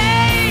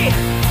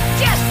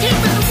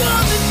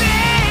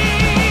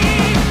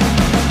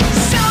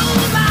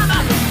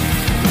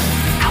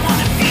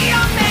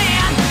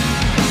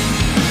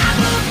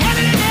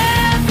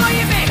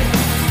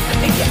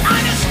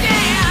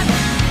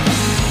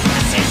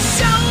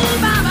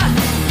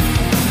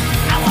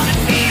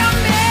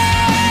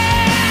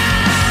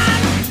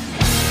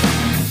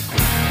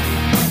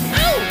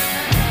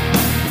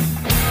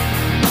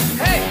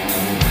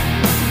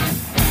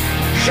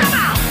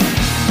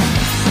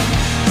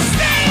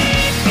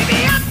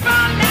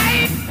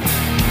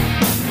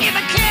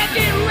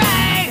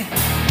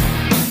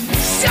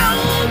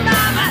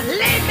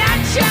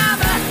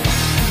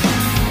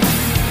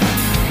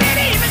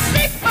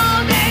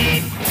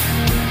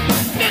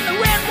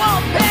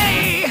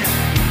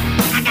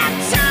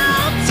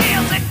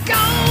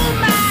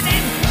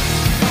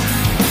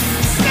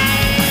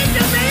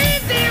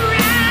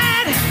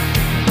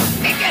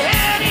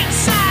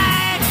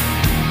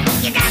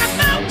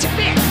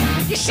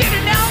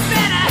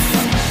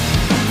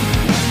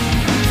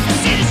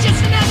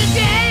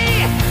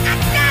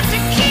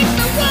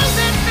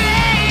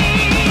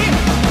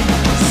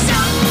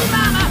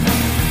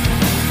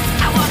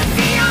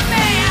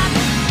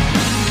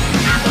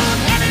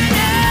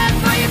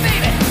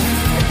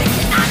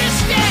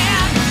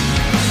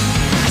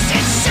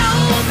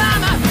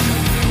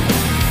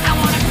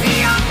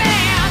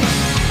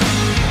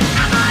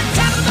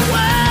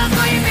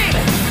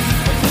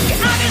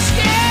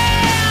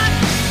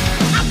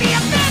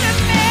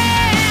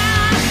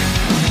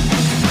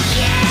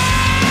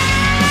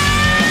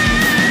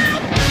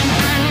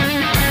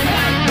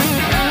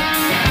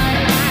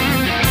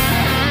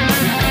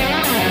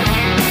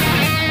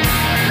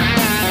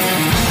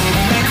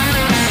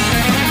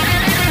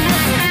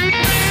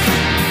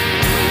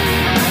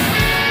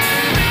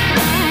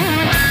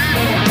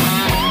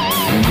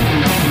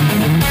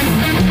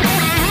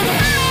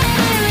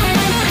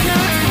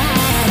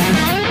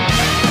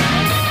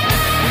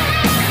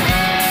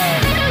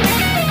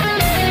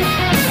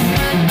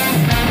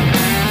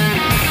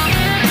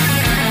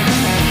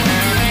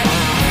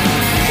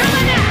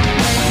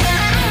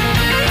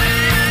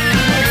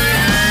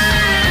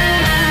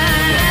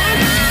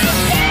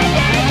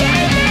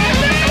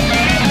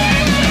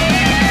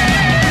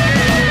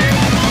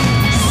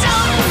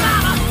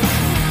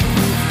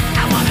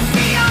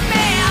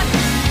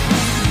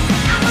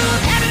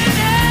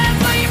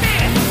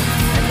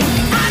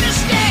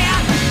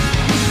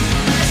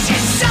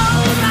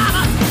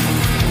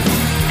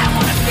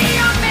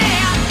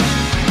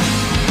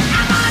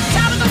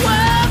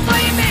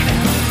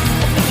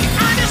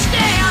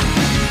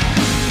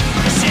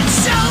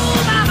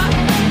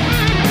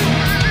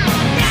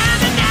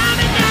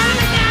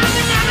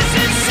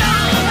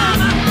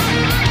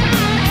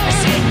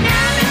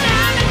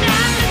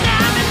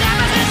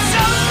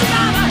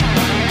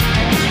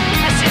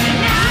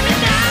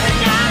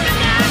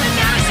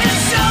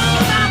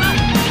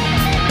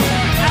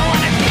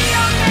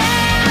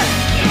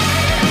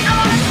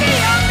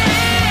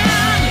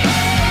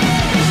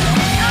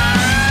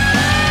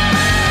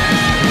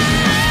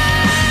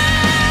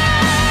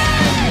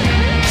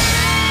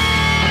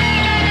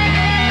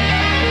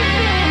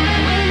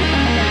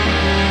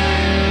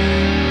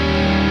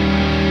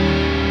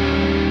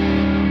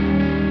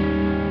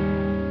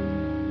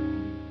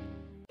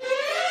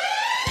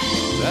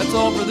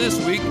that's all for this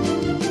week.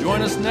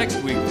 Join us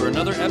next week for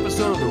another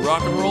episode of the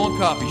Rock and Roll and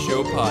Coffee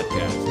Show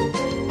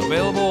podcast.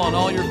 Available on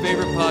all your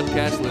favorite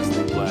podcast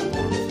listening platforms.